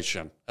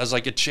Federation as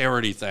like a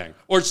charity thing,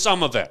 or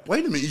some of it.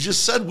 Wait a minute, you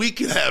just said we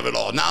can have it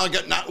all. Now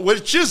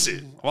which is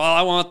it? Well,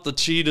 I want the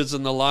cheetahs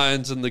and the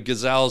lions and the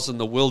gazelles and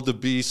the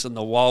wildebeests and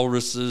the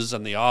walruses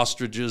and the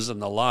ostriches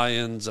and the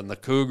lions and the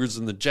cougars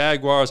and the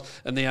jaguars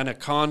and the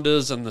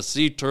anacondas and the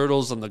sea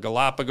turtles and the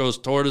Galapagos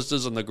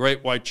tortoises and the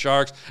great white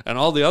sharks and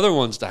all the other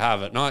ones to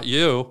have it, not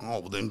you.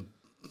 Oh, well then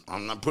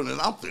I'm not putting it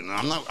out there.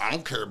 I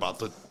don't care about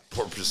the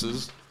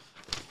porpoises.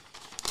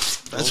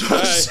 That's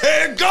what I'm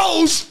saying. It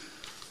goes.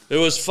 It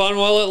was fun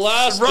while it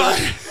lasted.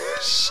 Right.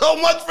 So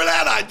much for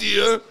that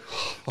idea.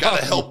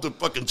 Gotta help the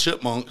fucking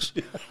chipmunks.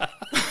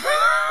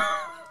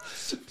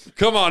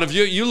 Come on, if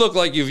you look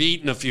like you've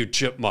eaten a few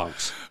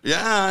chipmunks.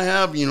 Yeah, I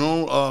have,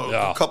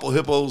 a couple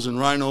hippos and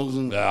rhinos.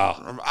 And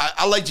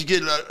I like to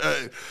get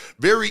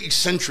very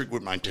eccentric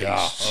with my taste.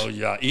 Yeah. Oh,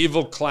 yeah.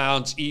 Evil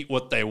clowns eat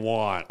what they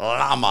want.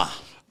 Llama.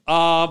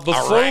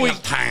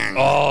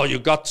 Orangutan. You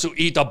got to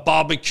eat a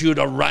barbecued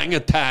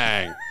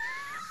orangutan.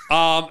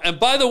 And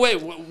by the way,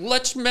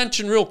 let's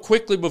mention real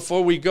quickly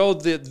before we go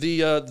the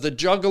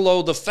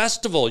Juggalo, the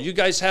festival. You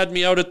guys had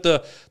me out at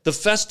the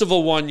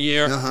festival one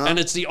year, and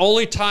it's the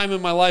only time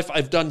in my life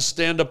I've done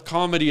stand-up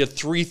comedy at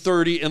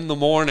 3:30 in the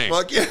morning.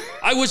 Fuck yeah.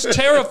 I was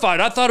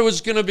terrified. I thought it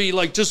was going to be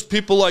like just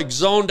people like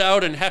zoned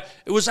out, and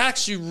it was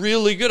actually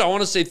really good. I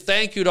want to say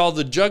thank you to all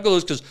the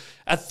Juggalos because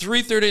at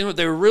 3:30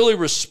 they were really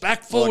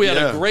respectful. We had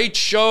a great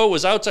show. It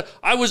was outside.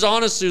 It was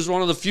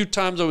one of the few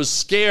times I was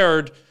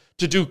scared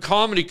to do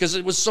comedy because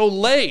it was so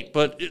late,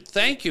 but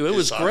thank you. It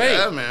was great.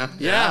 Yeah, man.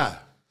 Yeah.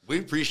 We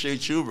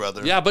appreciate you,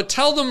 brother. Yeah, but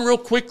tell them real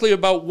quickly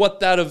about what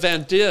that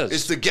event is.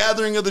 It's the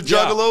gathering of the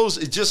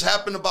Juggalos. It just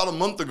happened about a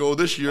month ago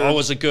this year. Oh,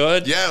 was it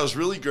good? Yeah, it was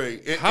really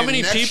great. How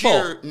many people?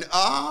 Year,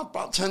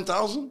 about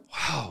 10,000.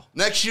 Wow.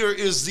 Next year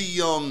is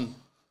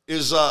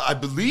is, I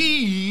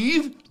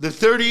believe, the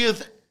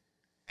 30th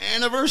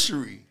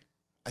anniversary.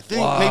 I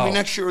think maybe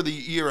next year or the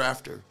year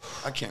after.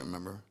 I can't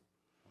remember.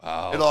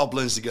 Wow. It all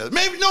blends together.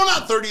 Maybe, no,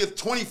 not 30th,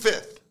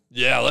 25th.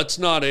 Yeah, let's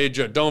not age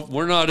it.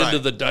 We're not into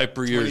the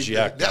diaper years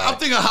yet. Yeah, I'm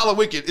thinking of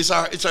Hallowicked. It's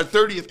our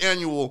 30th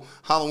annual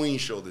Halloween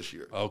show this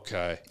year.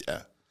 Okay.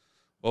 Yeah.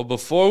 Well,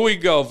 before we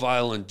go,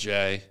 Violent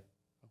J,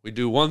 we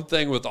do one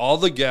thing with all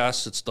the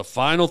guests. It's the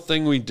final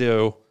thing we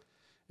do.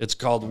 It's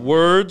called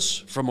Words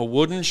from a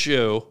Wooden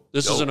Shoe.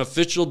 This is an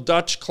official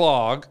Dutch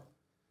clog.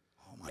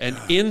 And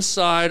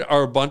inside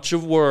are a bunch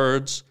of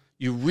words.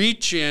 You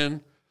reach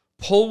in,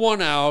 pull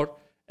one out,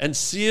 and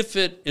see if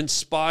it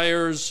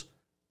inspires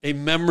a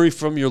memory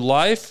from your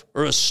life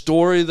or a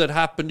story that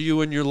happened to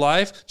you in your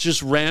life.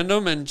 Just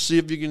random, and see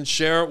if you can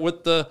share it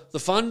with the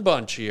fun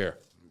bunch here.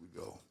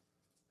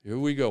 Here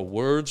we go.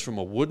 Words from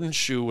a Wooden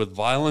Shoe with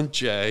Violent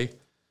J.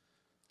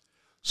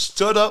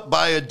 Stood up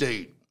by a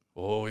date.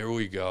 Oh, here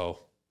we go.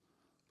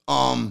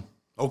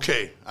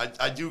 Okay,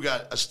 I do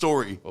got a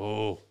story.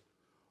 Oh.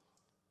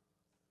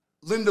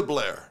 Linda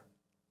Blair.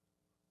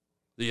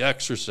 The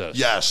Exorcist.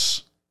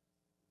 Yes.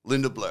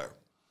 Linda Blair.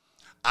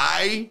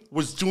 I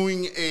was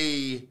doing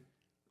a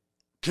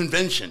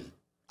convention.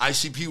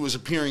 ICP was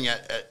appearing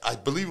at I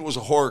believe it was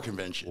a horror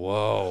convention.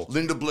 Whoa.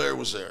 Linda Blair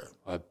was there.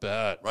 I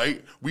bet.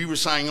 Right? We were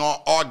signing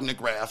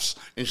autographs,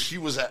 and she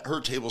was at her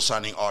table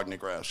signing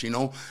autographs, you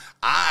know?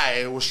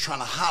 I was trying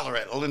to holler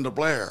at Linda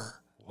Blair.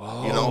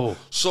 Whoa. You know?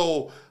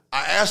 So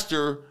I asked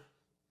her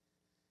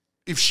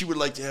if she would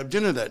like to have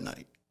dinner that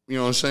night. You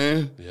know what I'm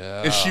saying?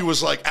 Yeah. And she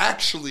was like,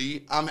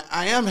 actually,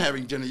 I am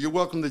having dinner. You're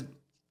welcome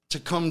to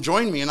come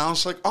join me. And I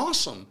was like,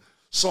 awesome.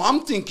 So I'm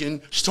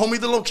thinking, she told me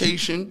the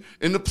location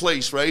and the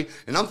place, right?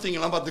 And I'm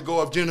thinking I'm about to go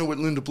have dinner with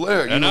Linda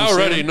Blair. And I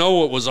already know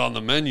what was on the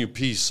menu,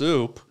 pea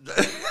soup.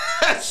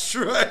 That's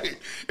right.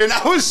 And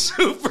I was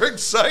super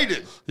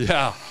excited.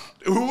 Yeah.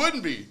 Who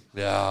wouldn't be?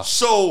 Yeah.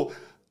 So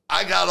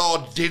I got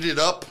all ditted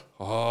up.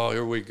 Oh,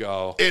 here we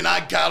go. And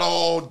I got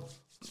all,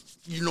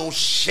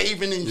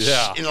 shaven and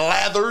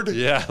lathered.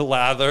 Yeah,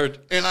 lathered.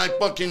 And I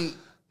fucking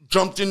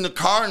jumped in the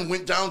car and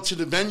went down to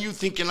the venue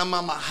thinking I'm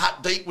on my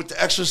hot date with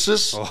the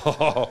Exorcist.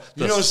 Oh,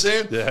 you know what I'm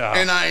saying? Yeah.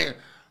 And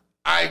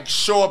I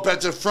show up at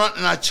the front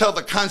and I tell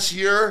the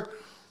concierge,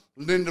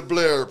 Linda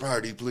Blair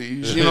party,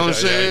 please. You know what I'm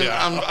saying?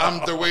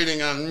 Yeah. They're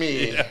waiting on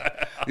me.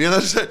 Yeah. You know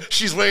what I'm saying?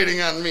 She's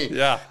waiting on me.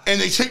 Yeah.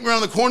 And they take me around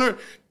the corner,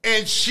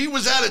 and she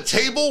was at a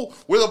table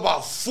with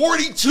about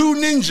 42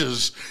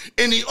 ninjas,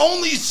 and the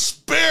only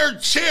spare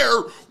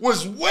chair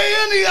was way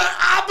on the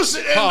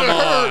opposite end of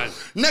her,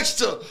 next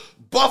to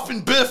Buff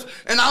and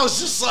Biff, and I was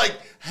just like,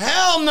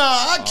 hell no,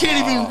 I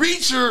can't even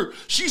reach her.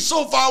 She's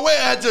so far away,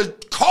 I had to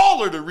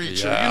call her to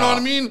reach her. You know what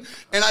I mean?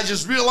 And I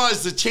just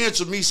realized the chance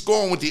of me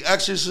scoring with the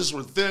Exorcist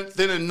were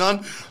thin and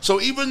none.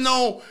 So even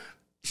though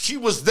she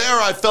was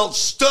there, I felt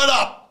stood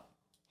up.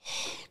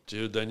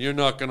 Dude, then you're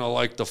not going to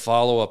like the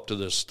follow-up to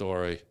this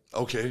story.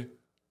 Okay.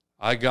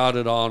 I got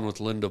it on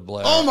with Linda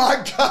Blair. Oh,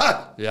 my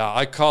God. Yeah,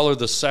 I call her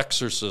the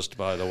Sexorcist,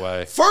 by the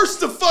way. First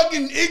the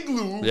fucking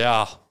igloo.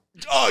 Yeah.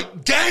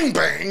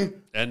 Gangbang.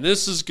 And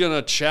this is going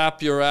to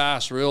chap your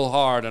ass real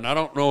hard. And I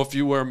don't know if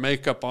you wear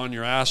makeup on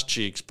your ass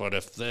cheeks, but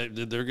if they're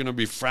going to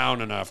be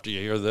frowning after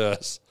you hear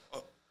this.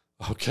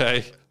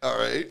 Okay? All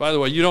right. By the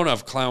way, you don't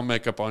have clown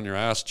makeup on your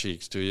ass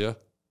cheeks, do you?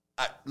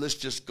 Let's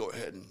just go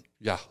ahead and...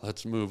 Yeah,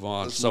 let's move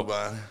on. Let's move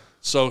on.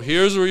 So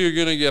here's where you're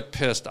going to get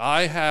pissed.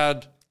 I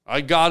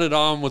got it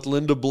on with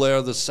Linda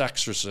Blair, the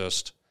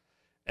Sexorcist.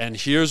 And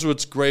here's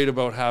what's great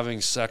about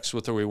having sex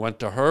with her. We went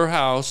to her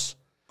house.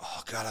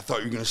 Oh, God, I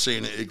thought you were going to say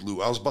in the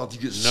igloo. I was about to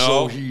get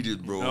so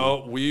heated, bro.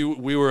 No, we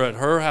were at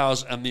her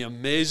house, and the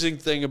amazing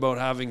thing about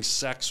having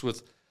sex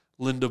with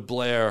Linda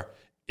Blair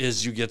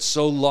is you get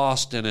so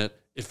lost in it,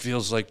 it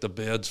feels like the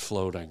bed's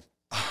floating.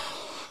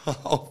 And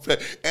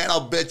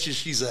I'll bet you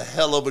she's a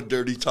hell of a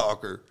dirty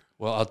talker.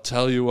 Well, I'll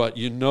tell you what,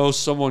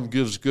 someone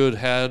gives good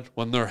head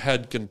when their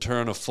head can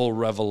turn a full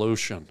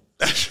revolution.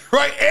 That's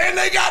right, and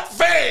they got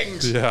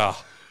fangs. Yeah.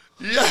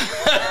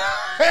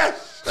 Yeah.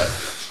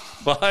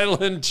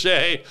 Violent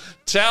J,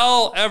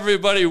 tell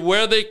everybody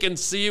where they can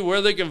see,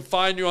 where they can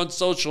find you on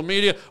social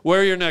media,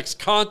 where your next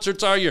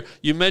concerts are.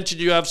 You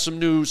mentioned you have some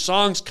new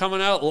songs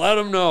coming out. Let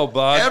them know,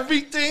 bud.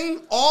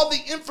 Everything, all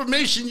the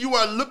information you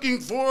are looking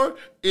for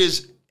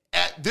is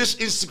at this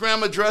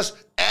Instagram address,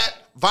 at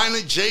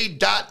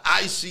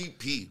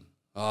violentj.icp.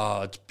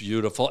 Oh, it's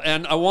beautiful.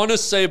 And I want to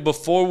say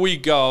before we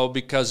go,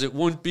 because it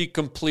wouldn't be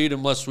complete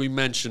unless we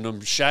mentioned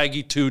him,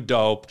 Shaggy Too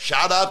Dope.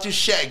 Shout out to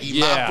Shaggy,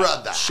 my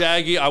brother.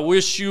 Shaggy, I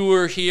wish you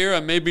were here,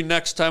 and maybe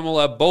next time we'll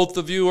have both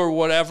of you or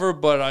whatever,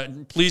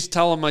 but please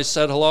tell him I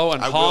said hello,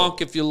 and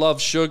honk if you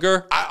love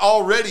sugar. I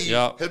already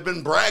had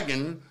been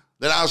bragging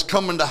that I was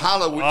coming to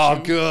holler with you.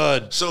 Oh,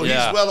 good. So he's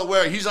well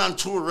aware. He's on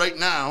tour right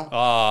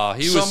now.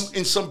 He was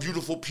in some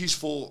beautiful,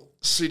 peaceful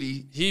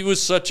city. He was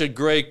such a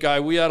great guy.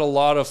 We had a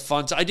lot of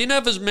fun. I didn't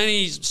have as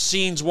many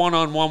scenes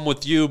one-on-one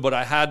with you, but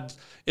I had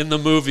in the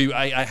movie,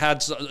 I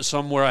had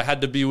some where I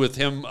had to be with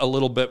him a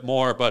little bit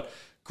more. But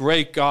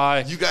Great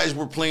guy. You guys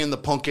were playing the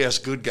punk-ass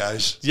good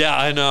guys. Yeah,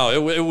 I know.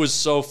 It was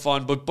so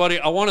fun. But, buddy,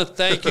 I want to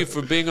thank you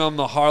for being on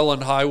the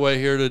Harland Highway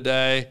here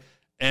today.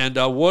 And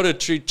what a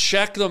treat.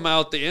 Check them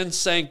out, the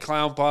Insane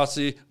Clown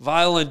Posse,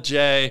 Violent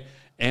J.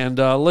 And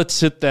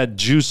let's hit that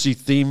juicy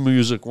theme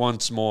music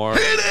once more.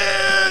 Hit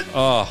it!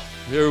 Oh,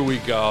 here we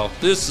go.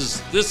 This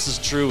is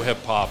true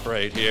hip-hop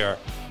right here.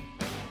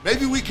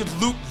 Maybe we could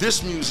loop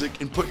this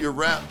music and put your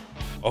rap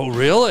Oh,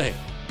 really?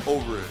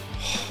 over it.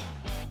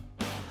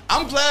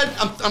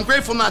 I'm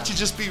grateful not to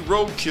just be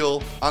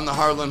roadkill on the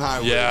Harlan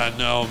Highway. Yeah,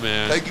 no,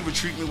 man. Thank you for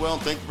treating me well,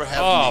 and thank you for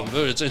having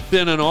me. It's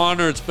been an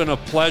honor. It's been a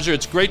pleasure.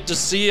 It's great to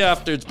see you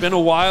after. It's been a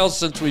while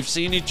since we've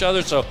seen each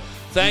other, so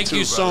thank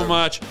you so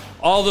much.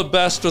 All the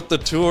best with the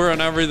tour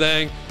and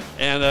everything,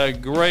 and a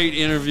great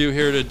interview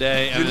here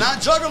today. You're not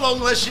Juggalo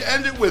unless you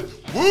end it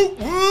with whoop,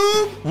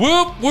 whoop.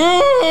 Whoop, whoop.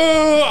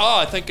 Oh,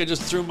 I think I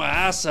just threw my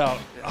ass out.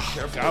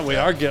 Oh, God, we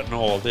are getting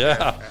old,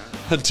 yeah.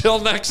 Until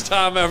next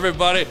time,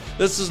 everybody,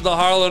 this is the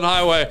Harlan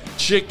Highway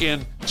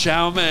Chicken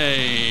Chow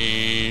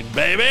Mein,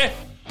 baby.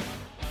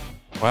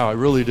 Wow, I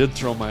really did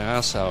throw my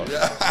ass out.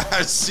 Yeah,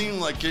 it seemed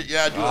like it.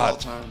 Yeah, I do it all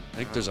the time. I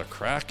think there's a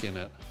crack in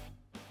it.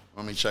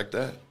 Let me check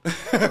that.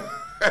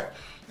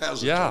 That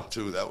was a joke,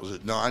 too. That was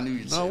it. No, I knew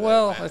you'd say that.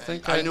 Well, I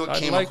think I knew it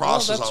came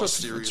across as I was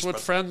serious. That's what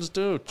friends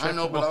do. I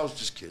know, but I was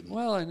just kidding.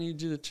 Well, I need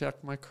you to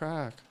check my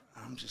crack.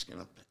 I'm just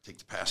going to take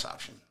the pass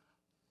option.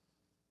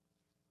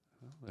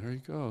 Well, there he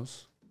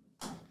goes.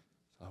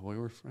 Thought we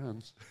were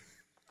friends.